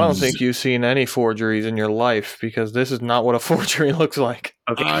dreams. I don't think you've seen any forgeries in your life because this is not what a forgery looks like.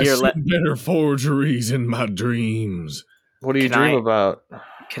 Okay, I've here, seen better forgeries in my dreams. What do you Can dream I- about?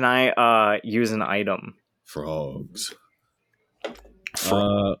 can I use an item? Frogs.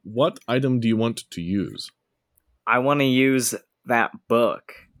 What item do you want to use? I want to use that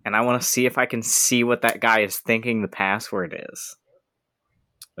book, and I want to see if I can see what that guy is thinking the password is.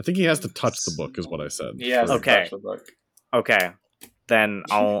 I think he has to touch the book, is what I said. Yes. For- Okay. touch the book. Okay, then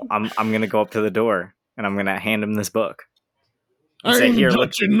I'm gonna go up to the door and I'm gonna hand him this book. I Say, ain't "Here,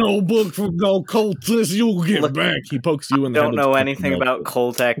 look." touching no book from no cultist. You'll get Look, back. He pokes you in the head. Don't with know the anything fucking about notebook.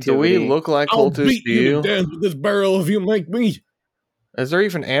 cult Do activity. we look like I'll cultists beat to you you? to death with this barrel if you make me. Is there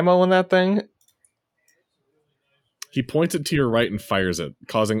even ammo in that thing? He points it to your right and fires it,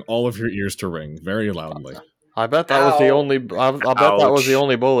 causing all of your ears to ring very loudly. I bet that was the Ow. only. I bet that was the Ouch.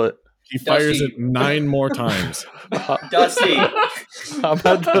 only bullet. He fires Dusty. it 9 more times. Dusty. I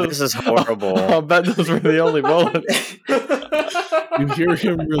bet those. This is horrible. I bet those were the only bullets. You hear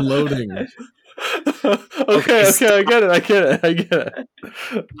him reloading. okay, I get it.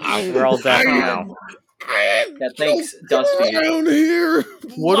 We're all dead now. Yeah, thanks, Dusty. Around here.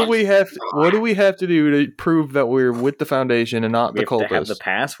 What do we have to do to prove that we're with the Foundation and not We the have to have the cultists?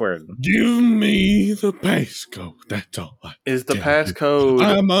 password. Give me the passcode. That's all. Is the Yeah. passcode?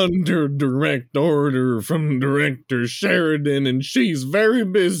 I'm under direct order from Director Sheridan, and she's very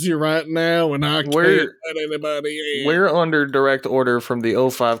busy right now, and I can't We're- let anybody in. We're under direct order from the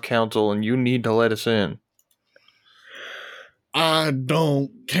O5 Council, and you need to let us in. I don't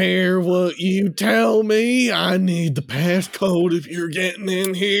care what you tell me. I need the passcode if you're getting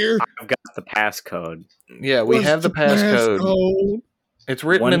in here. I've got the passcode. Yeah, we What's have the passcode. passcode? It's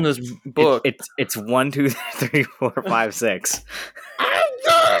written One- in this book. It's 1, 2, 3, 4, 5, 6. I'm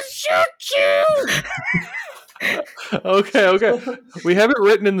gonna shoot you. Okay. We have it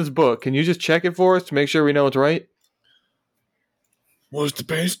written in this book. Can you just check it for us to make sure we know it's right? What's the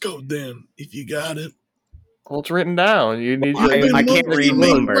passcode then? If you got it. Well, it's written down. You need. I I've been can't looking read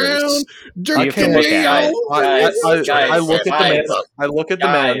numbers. around, You jerking can me look at it. off. I look at the man. guys, I look at the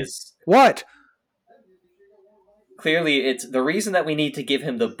man. guys. What? Clearly, it's the reason that we need to give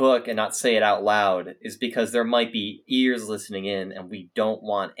him the book and not say it out loud is because there might be ears listening in, and we don't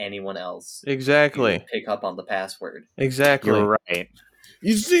want anyone else to Exactly. pick up on the password. Exactly. You're right.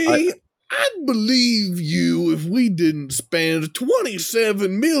 You see, I'd believe you if we didn't spend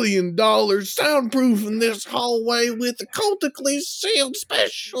 $27 million soundproofing this hallway with occultically sealed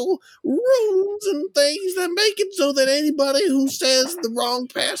special rooms and things that make it so that anybody who says the wrong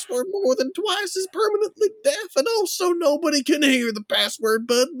password more than twice is permanently deaf, and also nobody can hear the password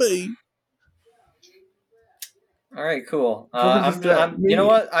but me. All right, cool. What does that you know mean?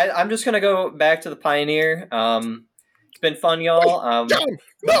 what? I'm just gonna go back to the Pioneer. It's been fun, y'all. John,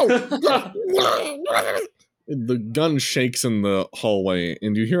 no! The gun shakes in the hallway,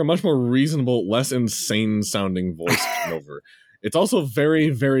 and you hear a much more reasonable, less insane sounding voice come over. It's also very,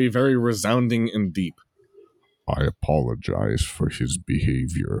 very, very resounding and deep. I apologize for his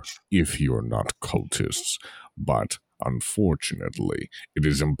behavior if you're not cultists, but unfortunately, it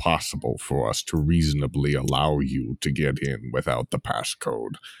is impossible for us to reasonably allow you to get in without the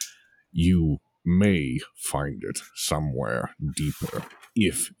passcode. You may find it somewhere deeper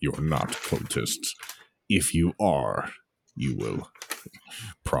if you're not cultists. If you are, you will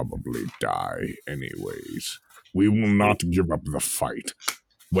probably die anyways. We will not give up the fight.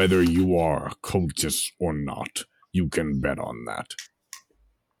 Whether you are cultists or not, you can bet on that.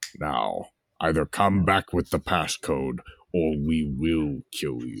 Now, either come back with the passcode, or we will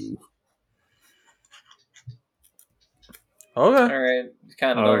kill you. Okay. All right,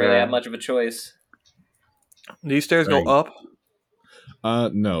 kind of don't really Okay. have much of a choice. These stairs go Right.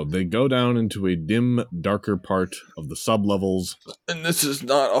 up. No, they go down into a dim, darker part of the sublevels. And this is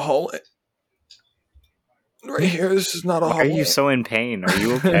not a hallway. Right here, this is not a Why are hallway. you so in pain? Are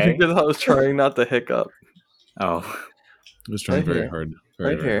you okay? Because I was trying not to hiccup. Oh, I was trying Right very here. hard. Very,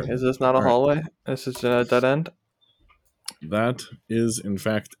 Right very here. hard. Is this not a All right. hallway? This is a dead end? That is, in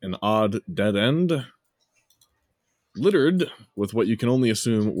fact, an odd dead end, littered with what you can only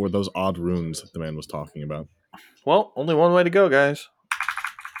assume were those odd runes the man was talking about. Well, only one way to go, guys.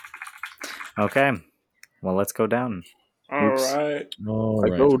 okay. Well, let's go down. All Oops. right. All I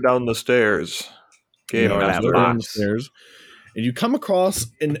right. go down the stairs. You Game guys that go master. down the box. stairs, and you come across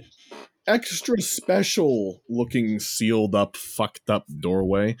an extra special looking sealed up, fucked up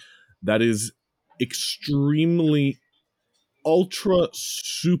doorway that is extremely ultra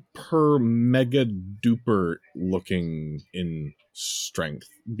super mega duper looking in strength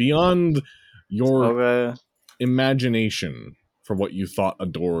beyond your Okay. imagination for what you thought a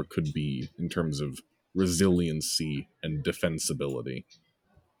door could be in terms of resiliency and defensibility.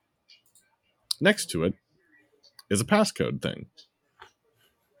 Next to it is a passcode thing.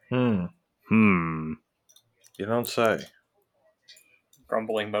 Hmm. You don't say.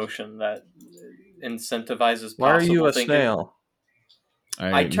 Grumbling motion that incentivizes. Why are you possible a thinking. snail?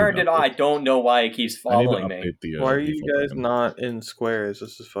 I turned it on. I don't know why it keeps I need to following me. update the, Why are you default guys icon. not in squares?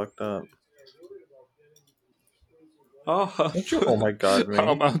 This is fucked up. Oh, Oh my god, man.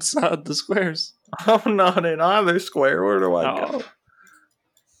 I'm outside the squares. I'm not in either square. Where do I Oh. go?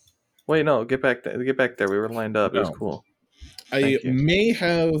 Wait, no, get back there. Get back there. We were lined up. It was No. cool. I Thank you. may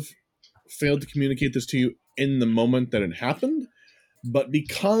have failed to communicate this to you in the moment that it happened, but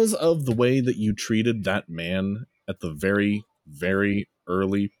because of the way that you treated that man at the very, very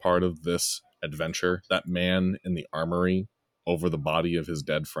early part of this adventure, that man in the armory over the body of his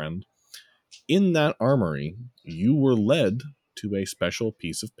dead friend, in that armory, you were led to a special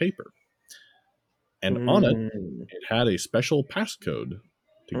piece of paper. And on it, Mm. it had a special passcode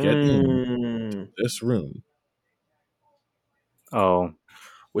to get in Mm. this room. Oh,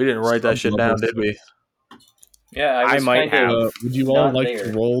 We didn't write that shit down, did we? Yeah, I I was might kind of. Would you all Not like there.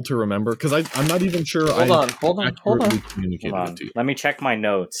 to roll to remember? Because I'm not even sure Hold on. Hold accurately on. communicated hold it on. to you. Let me check my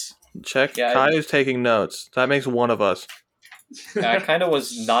notes. Check. Yeah, Kai is taking notes. That makes one of us. I kind of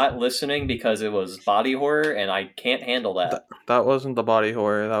was not listening because it was body horror, and I can't handle that. That wasn't the body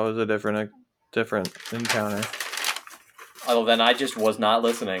horror. That was a different encounter. Oh, then I just was not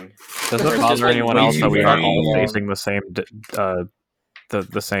listening. Does Or it it's just bother been anyone way else too that we aren't all long. facing the same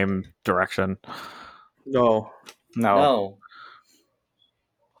the same direction? No. No. No.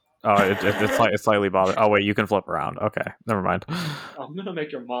 Oh, it's slightly bothered. Oh wait, you can flip around. Okay, never mind. I'm gonna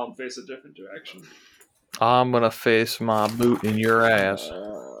make your mom face a different direction. I'm gonna face my boot in your ass.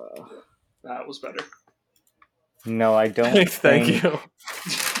 That was better. No, I don't. Thank you.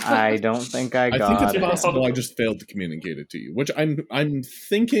 I don't think I I got think it's it. possible I just failed to communicate it to you, which I'm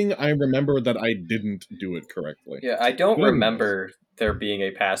thinking I remember that I didn't do it correctly. Yeah, I don't Good. remember there being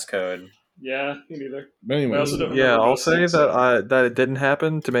a passcode. Yeah, me neither. But anyways, I also don't Yeah, remember I'll those say things. that it didn't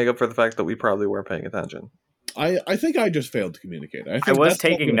happen to make up for the fact that we probably weren't paying attention. I think I just failed to communicate. I, think I was that's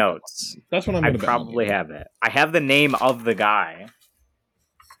what I'm taking gonna- notes. That's what I'm I going to probably have it. I have the name of the guy.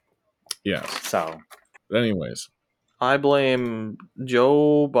 Yes. So But anyways, I blame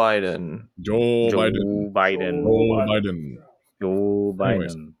Joe Biden. Joe Joe Biden. Biden. Joe Biden. Joe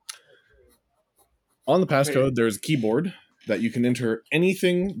Anyways. Biden. On the passcode, there's a keyboard that you can enter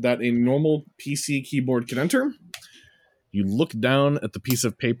anything that a normal PC keyboard can enter. You look down at the piece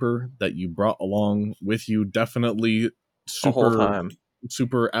of paper that you brought along with you. Definitely The whole super, time.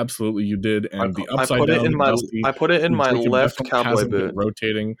 super. Absolutely, you did. And the upside put down it in my Dusty, I put it in who my Jacob left definitely cowboy hasn't been boot.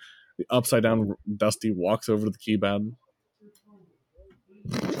 rotating. The upside down Dusty walks over to the keypad.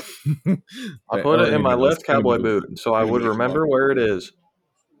 I put it in my left cowboy boot. boot, so I would remember where it is.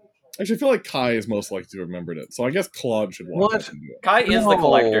 Actually, I feel like Kai is most likely to have remembered it. So I guess Claude should walk What? up and do it. Kai is the No.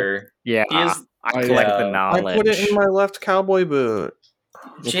 collector. Yeah, He is. I collect the I knowledge. I put it in my left cowboy boot.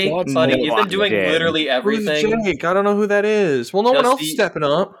 Jake, Claude's buddy, no you've been doing idea. literally Who's everything Jake? I don't know who that is. Well, no one else Dusty- is stepping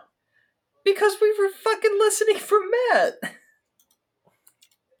up. because we were fucking listening for Matt.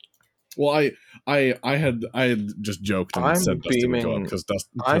 Well, I had just joked and I'm said Dusty would go up beaming- because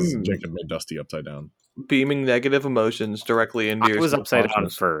I'm- Jacob made Dusty upside down. Beaming negative emotions directly into I your was upside down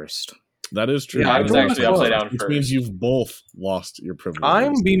subconscious. first. That is true. Yeah, I was actually upside down Which first. means you've both lost your privilege.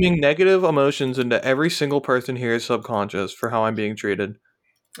 I'm beaming negative emotions into every single person here's subconscious for how I'm being treated.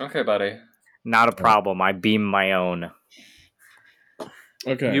 Okay, buddy. Not a problem. I beam my own.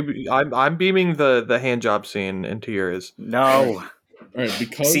 okay. I'm beaming the hand job scene into yours. No. All right,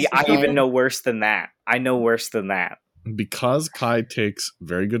 because See, I Kai, even know worse than that. I know worse than that. because Kai takes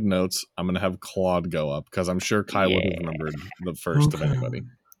very good notes. I'm gonna have Claude go up because I'm sure Kai would have Yeah. remembered the first of anybody.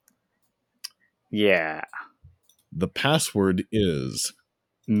 Yeah. The password is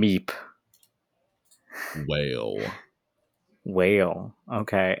Meep. whale. Whale.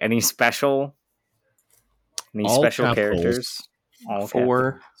 Okay. Any special? Any All special capitals. characters? All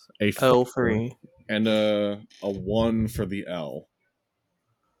 4 A L3. and a 1 for the L.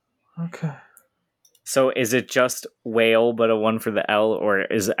 Okay. So is it just whale but a 1 for the L, or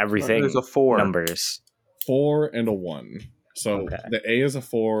is everything There's a 4. numbers? 4 and a 1. So Okay. the A is a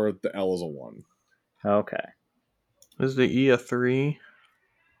 4, the L is a 1. Okay. Is the E a 3?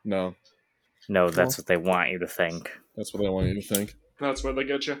 No, No, that's what they want you to think. that's what I want you to think. That's where they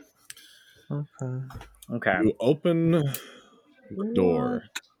get you. Okay. Okay. You open the door.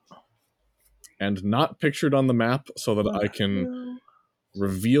 And not pictured on the map so that I can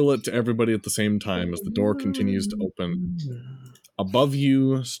reveal it to everybody at the same time as the door continues to open. Above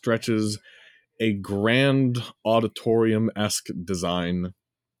you stretches a grand auditorium-esque design.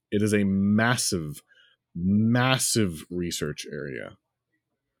 It is a massive, massive research area.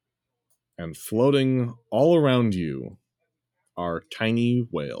 And floating all around you are tiny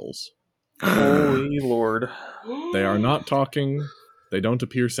whales. Holy Lord. They are not talking. They don't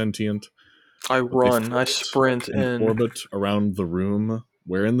appear sentient. I run. I float sprint in in. orbit around the room,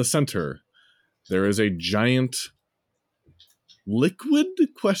 where in the center there is a giant liquid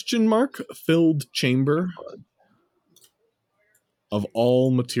filled chamber of all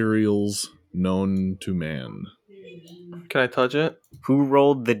materials known to man. Can I touch it? Who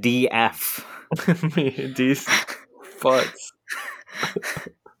rolled the DF? Me, these butts.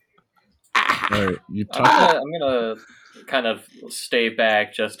 All right, you touch I'm gonna kind of stay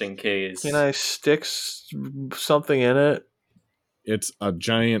back just in case. Can I stick something in it? It's a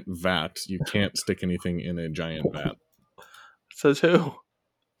giant vat. You can't stick anything in a giant vat. Says who?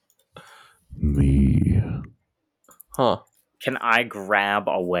 Me. Huh. Can I grab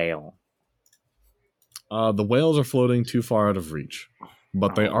a whale? The whales are floating too far out of reach,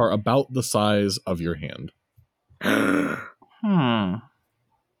 but they are about the size of your hand.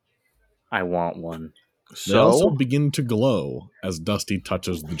 I want one. They also So? begin to glow as Dusty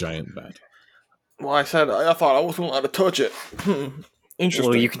touches the giant vat. Well, I said I thought I wasn't allowed to touch it. Interesting.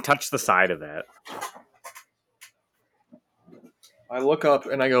 Well, you can touch the side of it. I look up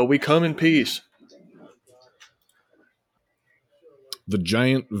and I go, "We come in peace." The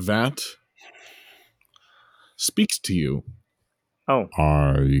giant vat speaks to you. Oh,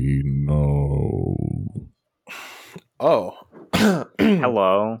 I know. Oh.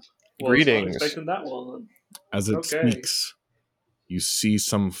 hello. Greetings. Expecting that one. As it Okay. speaks, you see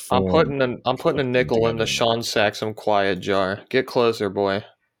some form. I'm putting a nickel in the Sean Saxon quiet jar. Get closer, boy.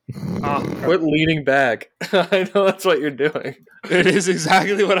 Quit leaning back. I know that's what you're doing. It is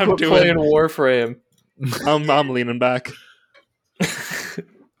exactly what I'm Quit doing. playing Warframe. I'm leaning back.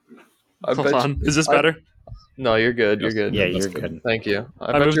 I Hold bet on. Is this better? No, you're good. You're good. Yeah, That's you're good. good. Thank you.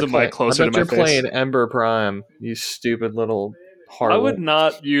 I moved the mic closer I bet to my you're face. playing Ember Prime. You stupid little harlot. I would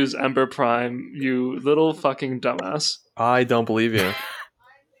not use Ember Prime, you little fucking dumbass. I don't believe you.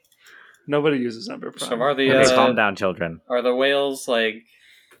 Nobody uses Ember Prime. So are the Okay, calm down, children. are the whales like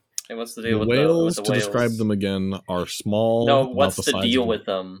Hey, what's the The deal with whales, the to whales? describe them again, are small. No, about what's the the size deal of- with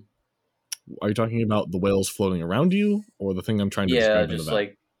them? Are you talking about the whales floating around you, or the thing I'm trying to Yeah, describe in the just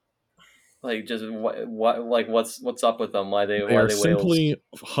vat? just what like what's up with them? Why They are are they whales? simply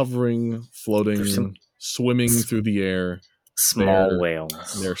hovering, floating, They're some- swimming through the air. Small They're-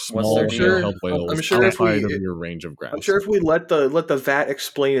 whales. They're What's small their deal? handheld whales I'm sure if outside we- of your range of grasp. I'm sure if we let the vat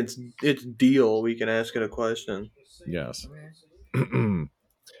explain its deal, we can ask it a question. Yes.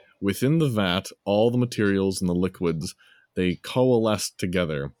 Within the vat, all the materials and the liquids, they coalesce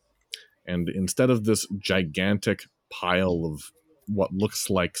together. And instead of this gigantic pile of what looks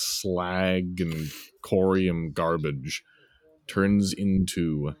like slag and corium garbage, turns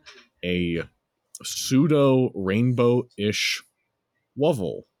into a pseudo rainbow-ish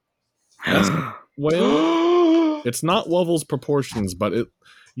Wuvel. Whale. It's not Wuvel's proportions, but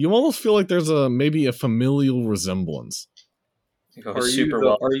you almost feel like there's maybe a familial resemblance. Are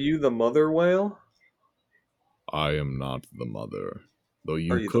you the mother whale? I am not the mother, though Are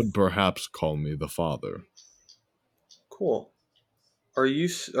you you could perhaps call me the father. Cool. Are you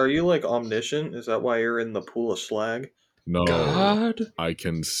like omniscient? Is that why you're in the pool of slag? No, God. I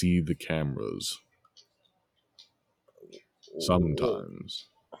can see the cameras. Sometimes.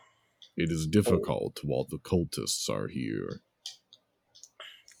 It is difficult while the cultists are here.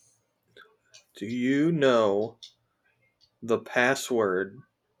 Do you know the password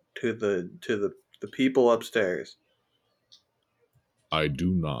to the people upstairs? I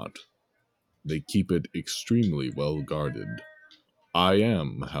do not. They keep it extremely well guarded. I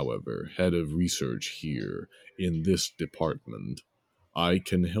am, however, head of research here in this department. I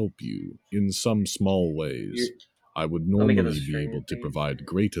can help you in some small ways. I would Let me get normally this be straight, able to dude. provide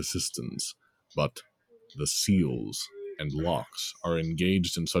great assistance, but the seals and locks are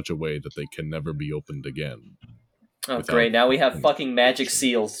engaged in such a way that they can never be opened again. Oh, without- great! Now we have fucking magic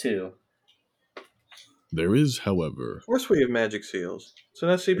seals too. There is, however, Of course, we have magic seals. It's an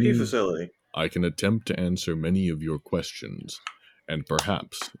SCP Mm. facility. I can attempt to answer many of your questions, and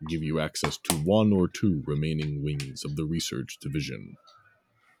perhaps give you access to one or two remaining wings of the research division.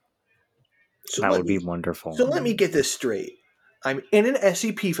 So That let would me- be wonderful. So let me get this straight. I'm in an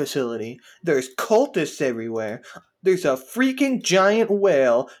SCP facility. There's cultists everywhere. There's a freaking giant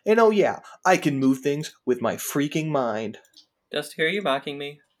whale. And oh yeah, I can move things with my freaking mind. Dusty, are you mocking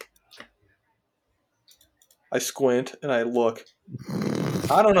me? I squint and I look.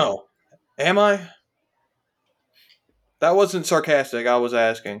 I don't know. Am I? That wasn't sarcastic. I was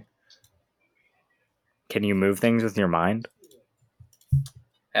asking. Can you move things with your mind?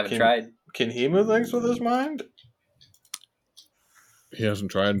 Haven't Can- tried. Can he move things with his mind? He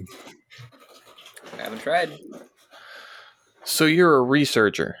hasn't tried. Haven't tried. So you're a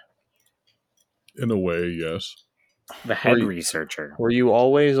researcher. In a way, yes. The head you- researcher. Were you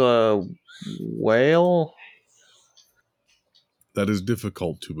always a whale? That is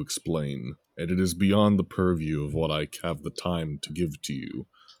difficult to explain, and it is beyond the purview of what I have the time to give to you.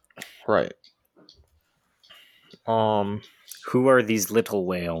 Right. Who are these little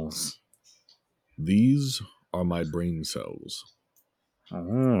whales? These are my brain cells.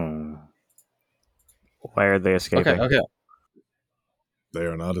 Oh. Why are they escaping? Okay. They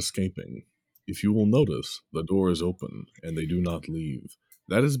are not escaping. If you will notice, the door is open, and they do not leave.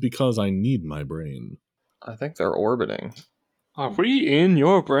 That is because I need my brain. I think they're orbiting. Are we in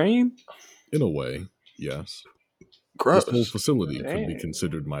your brain? In a way, yes. Gross. This whole facility could be Dang.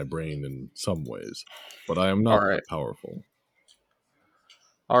 considered my brain in some ways, but I am not All right. that powerful.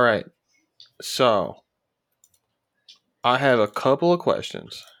 All right. So, I have a couple of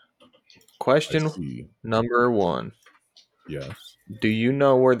questions. I Question see. number 1. Yes. Do you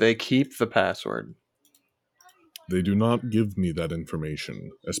know where they keep the password? They do not give me that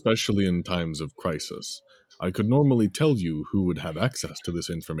information, especially in times of crisis. I could normally tell you who would have access to this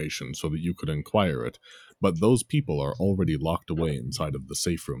information so that you could inquire it, but those people are already locked away inside of the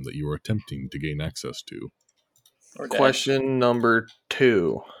safe room that you are attempting to gain access to. Or dead. Question number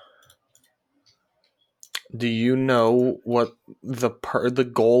 2. Do you know what the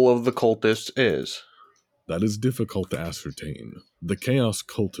goal of the cultists is? That is difficult to ascertain. The Chaos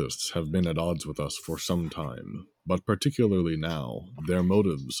cultists have been at odds with us for some time, but particularly now, their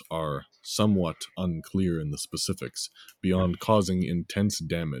motives are somewhat unclear in the specifics, beyond causing intense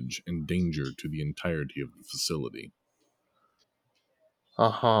damage and danger to the entirety of the facility.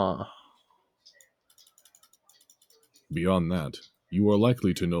 Uh-huh. Beyond that, you are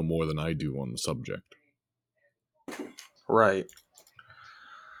likely to know more than I do on the subject. Right.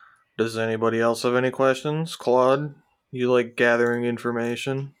 Does anybody else have any questions? Claude, you like gathering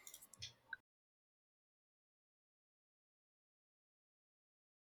information?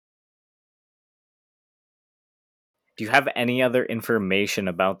 do you have any other information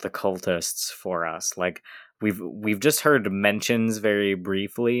about the cultists for us? Like we've just heard mentions very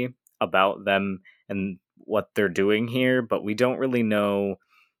briefly about them and what they're doing here, but we don't really know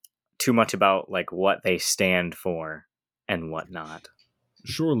too much about like what they stand for and whatnot.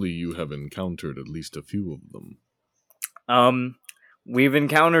 Surely you have encountered at least a few of them. We've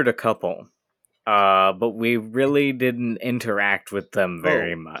encountered a couple, but we really didn't interact with them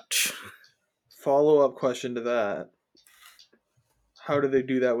very much. Follow-up question to that. How do they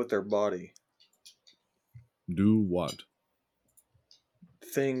do that with their body? Do what?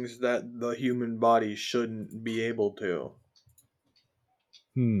 Things that the human body shouldn't be able to.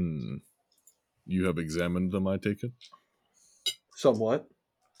 You have examined them, I take it? Somewhat.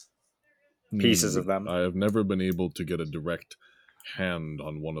 Pieces of them. I have never been able to get a direct hand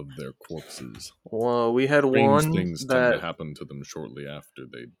on one of their corpses. Well, we had Strange one things that... tend to happen to them shortly after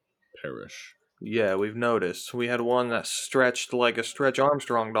they perish. Yeah, we've noticed. We had one that stretched like a Stretch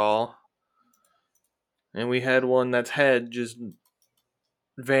Armstrong doll. And we had one that's head just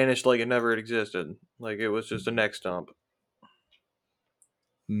vanished like it never existed. Like it was just a neck stump.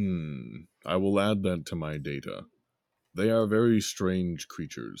 I will add that to my data. They are very strange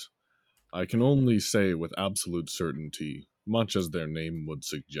creatures. I can only say with absolute certainty, much as their name would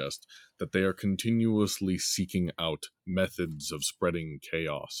suggest, that they are continuously seeking out methods of spreading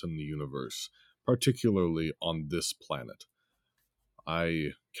chaos in the universe, particularly on this planet.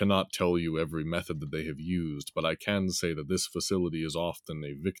 I cannot tell you every method that they have used, but I can say that this facility is often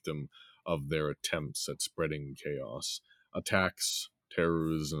a victim of their attempts at spreading chaos. Attacks,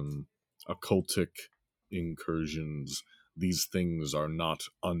 terrorism, occultic incursions, these things are not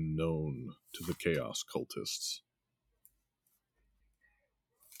unknown to the Chaos Cultists.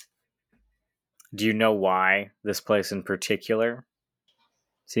 Do you know why this place in particular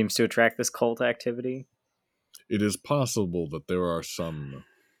seems to attract this cult activity? It is possible that there are some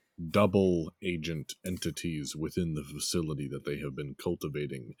double agent entities within the facility that they have been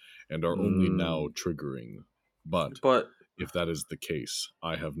cultivating and are only now triggering. But if that is the case,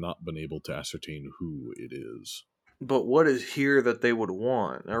 I have not been able to ascertain who it is. But what is here that they would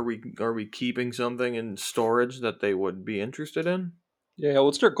want? Are we keeping something in storage that they would be interested in? Yeah,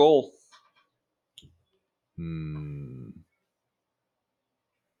 what's their goal?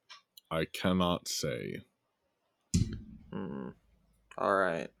 I cannot say. All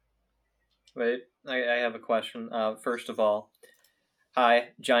right. Wait, I have a question. First of all, hi,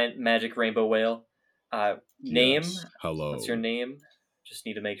 giant magic rainbow whale. Name? Yes. Hello. What's your name? Just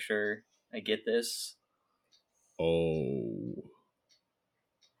need to make sure I get this. Oh.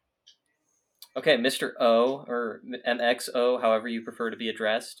 Okay, Mr. O, or MXO, however you prefer to be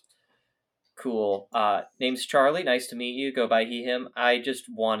addressed. Cool. Name's Charlie. Nice to meet you. Go by he, him. I just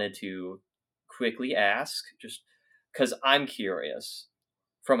wanted to quickly ask, just because I'm curious,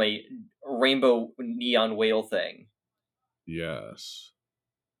 from a rainbow neon whale thing. Yes.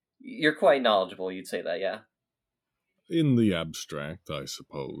 You're quite knowledgeable, you'd say that, yeah? In the abstract, I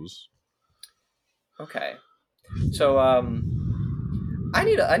suppose. Okay. So, I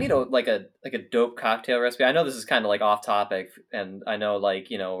need a dope cocktail recipe. I know this is kind of like off topic, and I know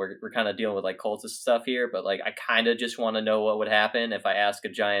we're kind of dealing with like cultist stuff here, but like I kind of just want to know what would happen if I ask a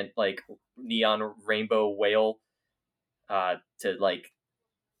giant like neon rainbow whale to like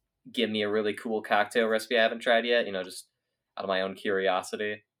give me a really cool cocktail recipe I haven't tried yet. Just out of my own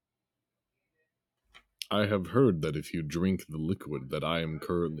curiosity. I have heard that if you drink the liquid that I am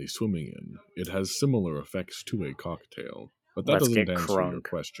currently swimming in, it has similar effects to a cocktail. But that doesn't answer your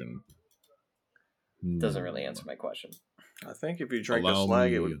question. Doesn't really answer my question. I think if you drank the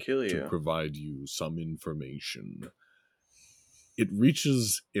slag, it would kill you. To provide you some information. It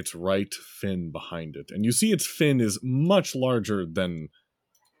reaches its right fin behind it, and you see its fin is much larger than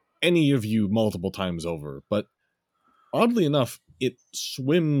any of you multiple times over. But oddly enough, it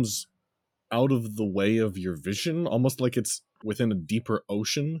swims out of the way of your vision, almost like it's within a deeper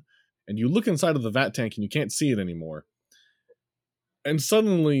ocean, and you look inside of the vat tank and you can't see it anymore. And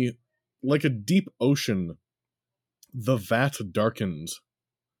suddenly, like a deep ocean, the vat darkens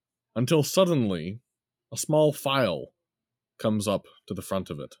until suddenly a small file comes up to the front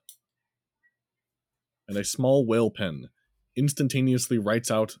of it. And a small whale pen instantaneously writes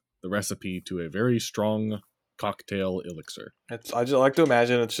out the recipe to a very strong cocktail elixir. I just like to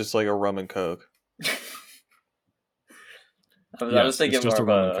imagine it's just like a rum and coke. I was thinking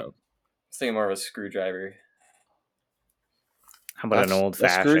more of a screwdriver. How about an old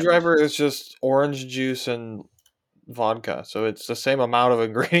fashioned? A screwdriver is just orange juice and vodka, so it's the same amount of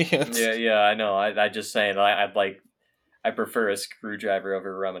ingredients. Yeah, I know. I just saying I prefer a screwdriver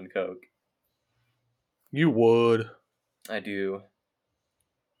over rum and coke. You would. I do.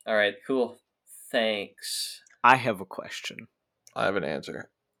 All right, cool. Thanks. I have a question. I have an answer.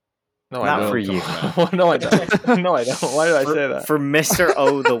 No, Not I for don't. you. No, I don't. No, I don't. Why did I say that? For Mr.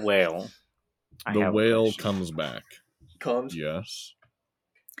 O the whale. I The have a whale question. comes back. Comes. Yes.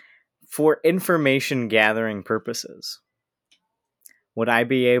 For information gathering purposes, would I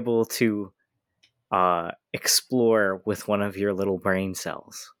be able to explore with one of your little brain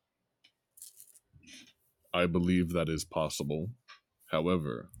cells? I believe that is possible.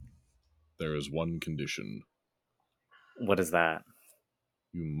 However, there is one condition. What is that?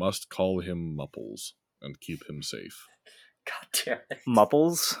 You must call him Mupples and keep him safe. God damn it.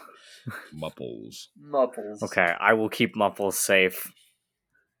 Mupples? Mupples. Mupples. Okay, I will keep Mupples safe.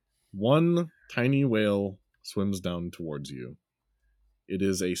 One tiny whale swims down towards you. It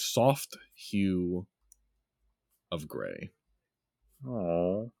is a soft hue of gray.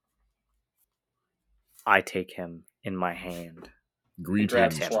 Oh. I take him in my hand. Greetings,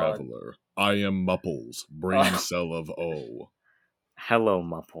 Congrats, Swan. traveler. I am Mupples, brain cell of O. Hello,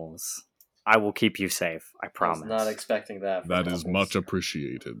 Mupples. I will keep you safe. I I was promise. not expecting that. from That is Mupples. much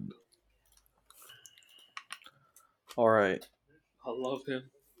appreciated. All right. I love him.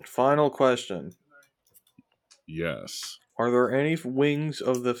 Final question. Yes. Are there any wings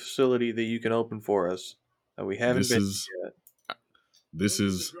of the facility that you can open for us that we haven't been yet? This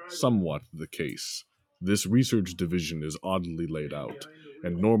is somewhat the case. This research division is oddly laid out,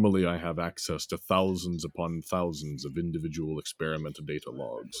 and normally I have access to thousands upon thousands of individual experiment data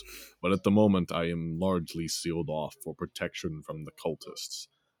logs, but at the moment I am largely sealed off for protection from the cultists.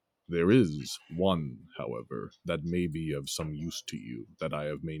 There is one, however, that may be of some use to you that I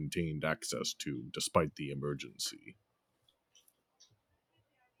have maintained access to despite the emergency.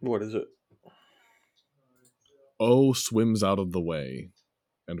 What is it? O swims out of the way,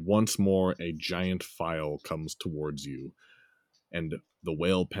 and once more a giant file comes towards you, and the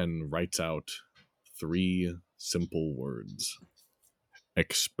whale pen writes out 3 simple words.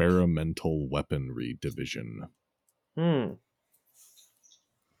 Experimental Weaponry Division.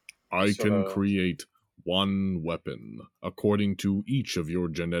 I can create one weapon according to each of your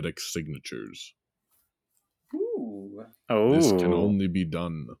genetic signatures. Ooh. Oh. This can only be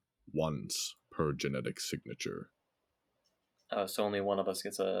done once per genetic signature. Oh, so only one of us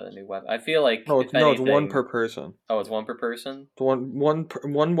gets a new weapon. I feel like No, if it's one anything- per person. Oh, it's one per person. It's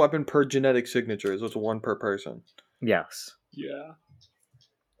one weapon per genetic signature. So it's one per person. Yes. Yeah.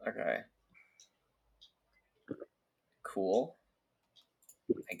 Okay. Cool.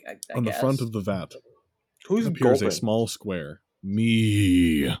 I On the guess. front of the vat Who's appears gulping? a small square.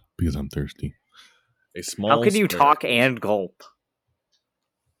 Me, because I'm thirsty. A small. How can you square. talk and gulp?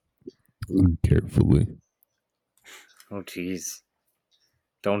 Carefully. Oh, jeez.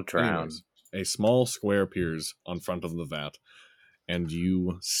 Don't drown. Anyways, a small square appears on front of the vat, and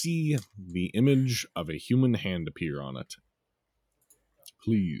you see the image of a human hand appear on it.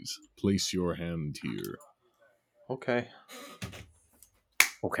 Please place your hand here. Okay.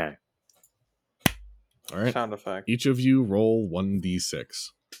 Okay. All right. Sound effect. Each of you roll 1d6.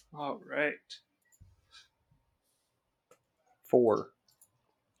 All right. 4.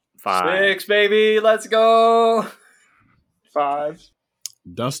 5. 6, baby, let's go. 5.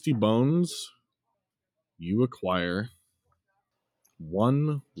 Dusty Bones, you acquire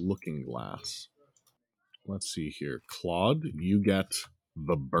 1 looking glass. Let's see here. Claude, you get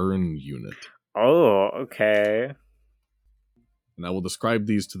the burn unit. Oh, okay. And I will describe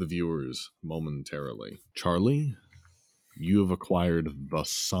these to the viewers momentarily. Charlie, you have acquired the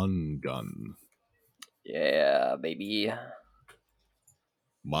sun gun. Yeah, baby.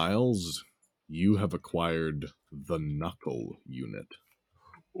 Miles, you have acquired the knuckle unit.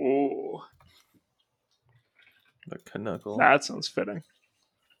 Ooh, The knuckle. that sounds fitting.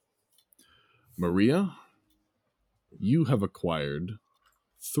 Maria, you have acquired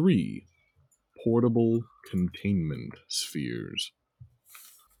 3 portable containment spheres.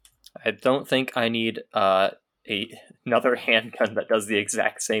 I don't think I need another handgun that does the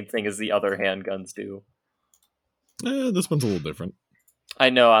exact same thing as the other handguns do. This one's a little different. I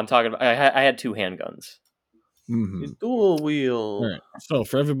know. I'm talking about. I had 2 handguns. Mm-hmm. Dual wheel. All right. So,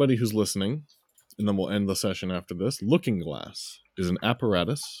 for everybody who's listening, and then we'll end the session after this, Looking Glass is an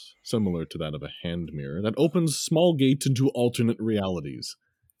apparatus similar to that of a hand mirror that opens small gates into alternate realities.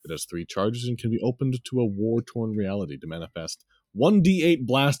 It has 3 charges and can be opened to a war-torn reality to manifest 1d8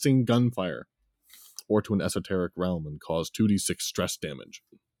 blasting gunfire, or to an esoteric realm and cause 2d6 stress damage.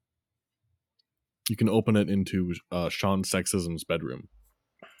 You can open it into Sean Sexism's bedroom.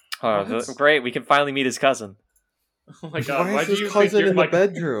 Oh, What? great! We can finally meet his cousin. Oh my god, Why why is do his you think cousin you're in the like...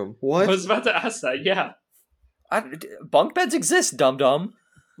 bedroom? I What? was about to ask that, yeah. Bunk beds exist, dum dum.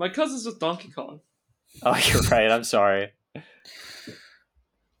 My cousin's with Donkey Kong. Oh, you're right. I'm sorry.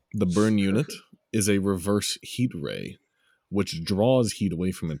 The burn unit is a reverse heat ray, which draws heat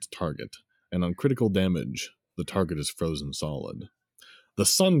away from its target, and on critical damage, the target is frozen solid. The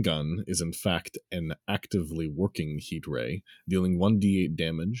sun gun is in fact an actively working heat ray, dealing 1d8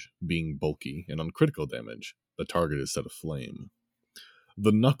 damage, being bulky, and on critical damage, the target is set aflame.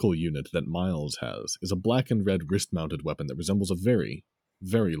 The knuckle unit that Miles has is a black and red wrist-mounted weapon that resembles a very,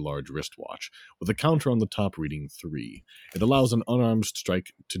 very large wristwatch, with a counter on the top reading 3. It allows an unarmed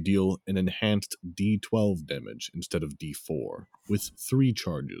strike to deal an enhanced d12 damage instead of d4, with 3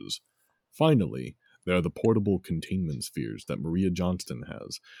 charges. Finally, there are the portable containment spheres that Maria Johnston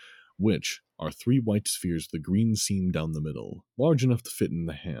has, which are 3 white spheres with a green seam down the middle, large enough to fit in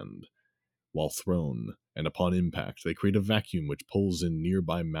the hand. While thrown, and upon impact, they create a vacuum which pulls in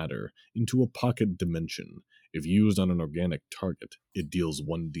nearby matter into a pocket dimension. If used on an organic target, it deals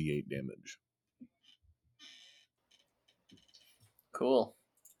 1d8 damage. Cool.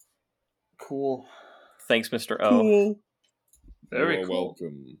 Cool. Thanks, Mr. O. Very You are cool.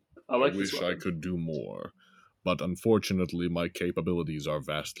 welcome. I like I this wish I weapon. could do more, but unfortunately my capabilities are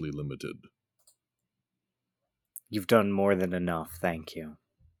vastly limited. You've done more than enough, thank you.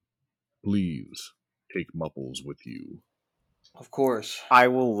 Please, take Mupples with you. Of course. I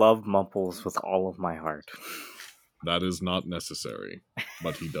will love Mupples with all of my heart. That is not necessary,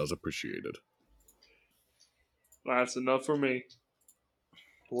 but he does appreciate it. That's enough for me.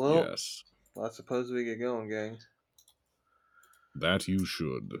 Well, Yes, I suppose we get going, gang. that you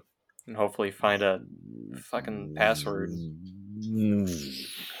should. And hopefully find a fucking password.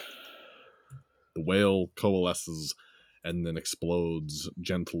 The whale coalesces and then explodes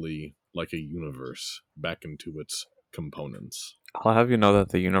gently like a universe back into its components. I'll have you know that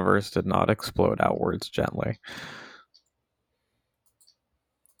the universe did not explode outwards gently.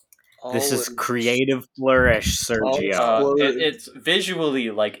 This is I'll- creative flourish, Sergio. Well, It's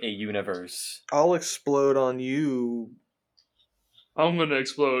visually like a universe. I'll explode on you. I'm gonna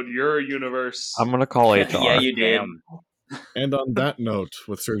explode your universe. I'm gonna call HR. Yeah, you did. Damn. And on that note,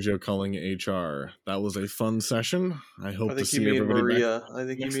 with Sergio calling HR, that was a fun session. I hope I to think see you mean everybody Maria. back. I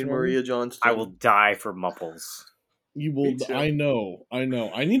think you next mean one. Maria Johnston. I will die for Mupples. You will. Me too. I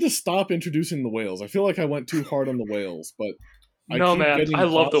know. I need to stop introducing the whales. I feel like I went too hard on the whales, but I No, keep man, getting I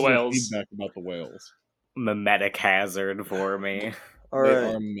love the positive whales. Feedback about the whales. Mimetic hazard for me. All They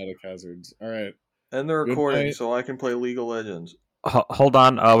right. are medic hazards. All right. End the Good recording night. so I can play League of Legends. Hold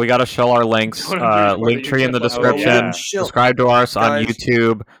on, we gotta show our links. Don't agree with Link tree in the what you description. yeah. Subscribe to us on Guys.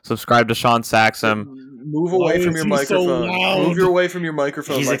 YouTube. Subscribe to Sean Saxum. Move away Why from is your he so microphone. loud? Move your away from your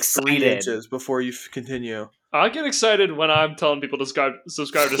microphone He's like 3 excited. inches before you continue. I get excited when I'm telling people to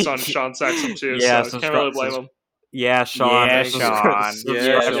subscribe to Sean Saxon too. Yeah, so can't really blame subscribe- him. Yeah, Sean. Yeah, Subscribe- Sean. subscribe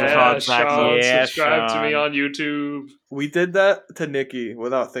Yeah, to Sean. Yeah, Saxum. Sean, Yeah, subscribe to me Sean. on YouTube. We did that to Nikki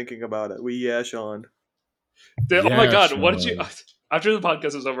without thinking about it. Sean. Oh my Yeah, god, what did Sean. you? After the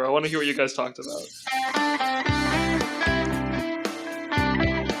podcast is over, I want to hear what you guys talked about.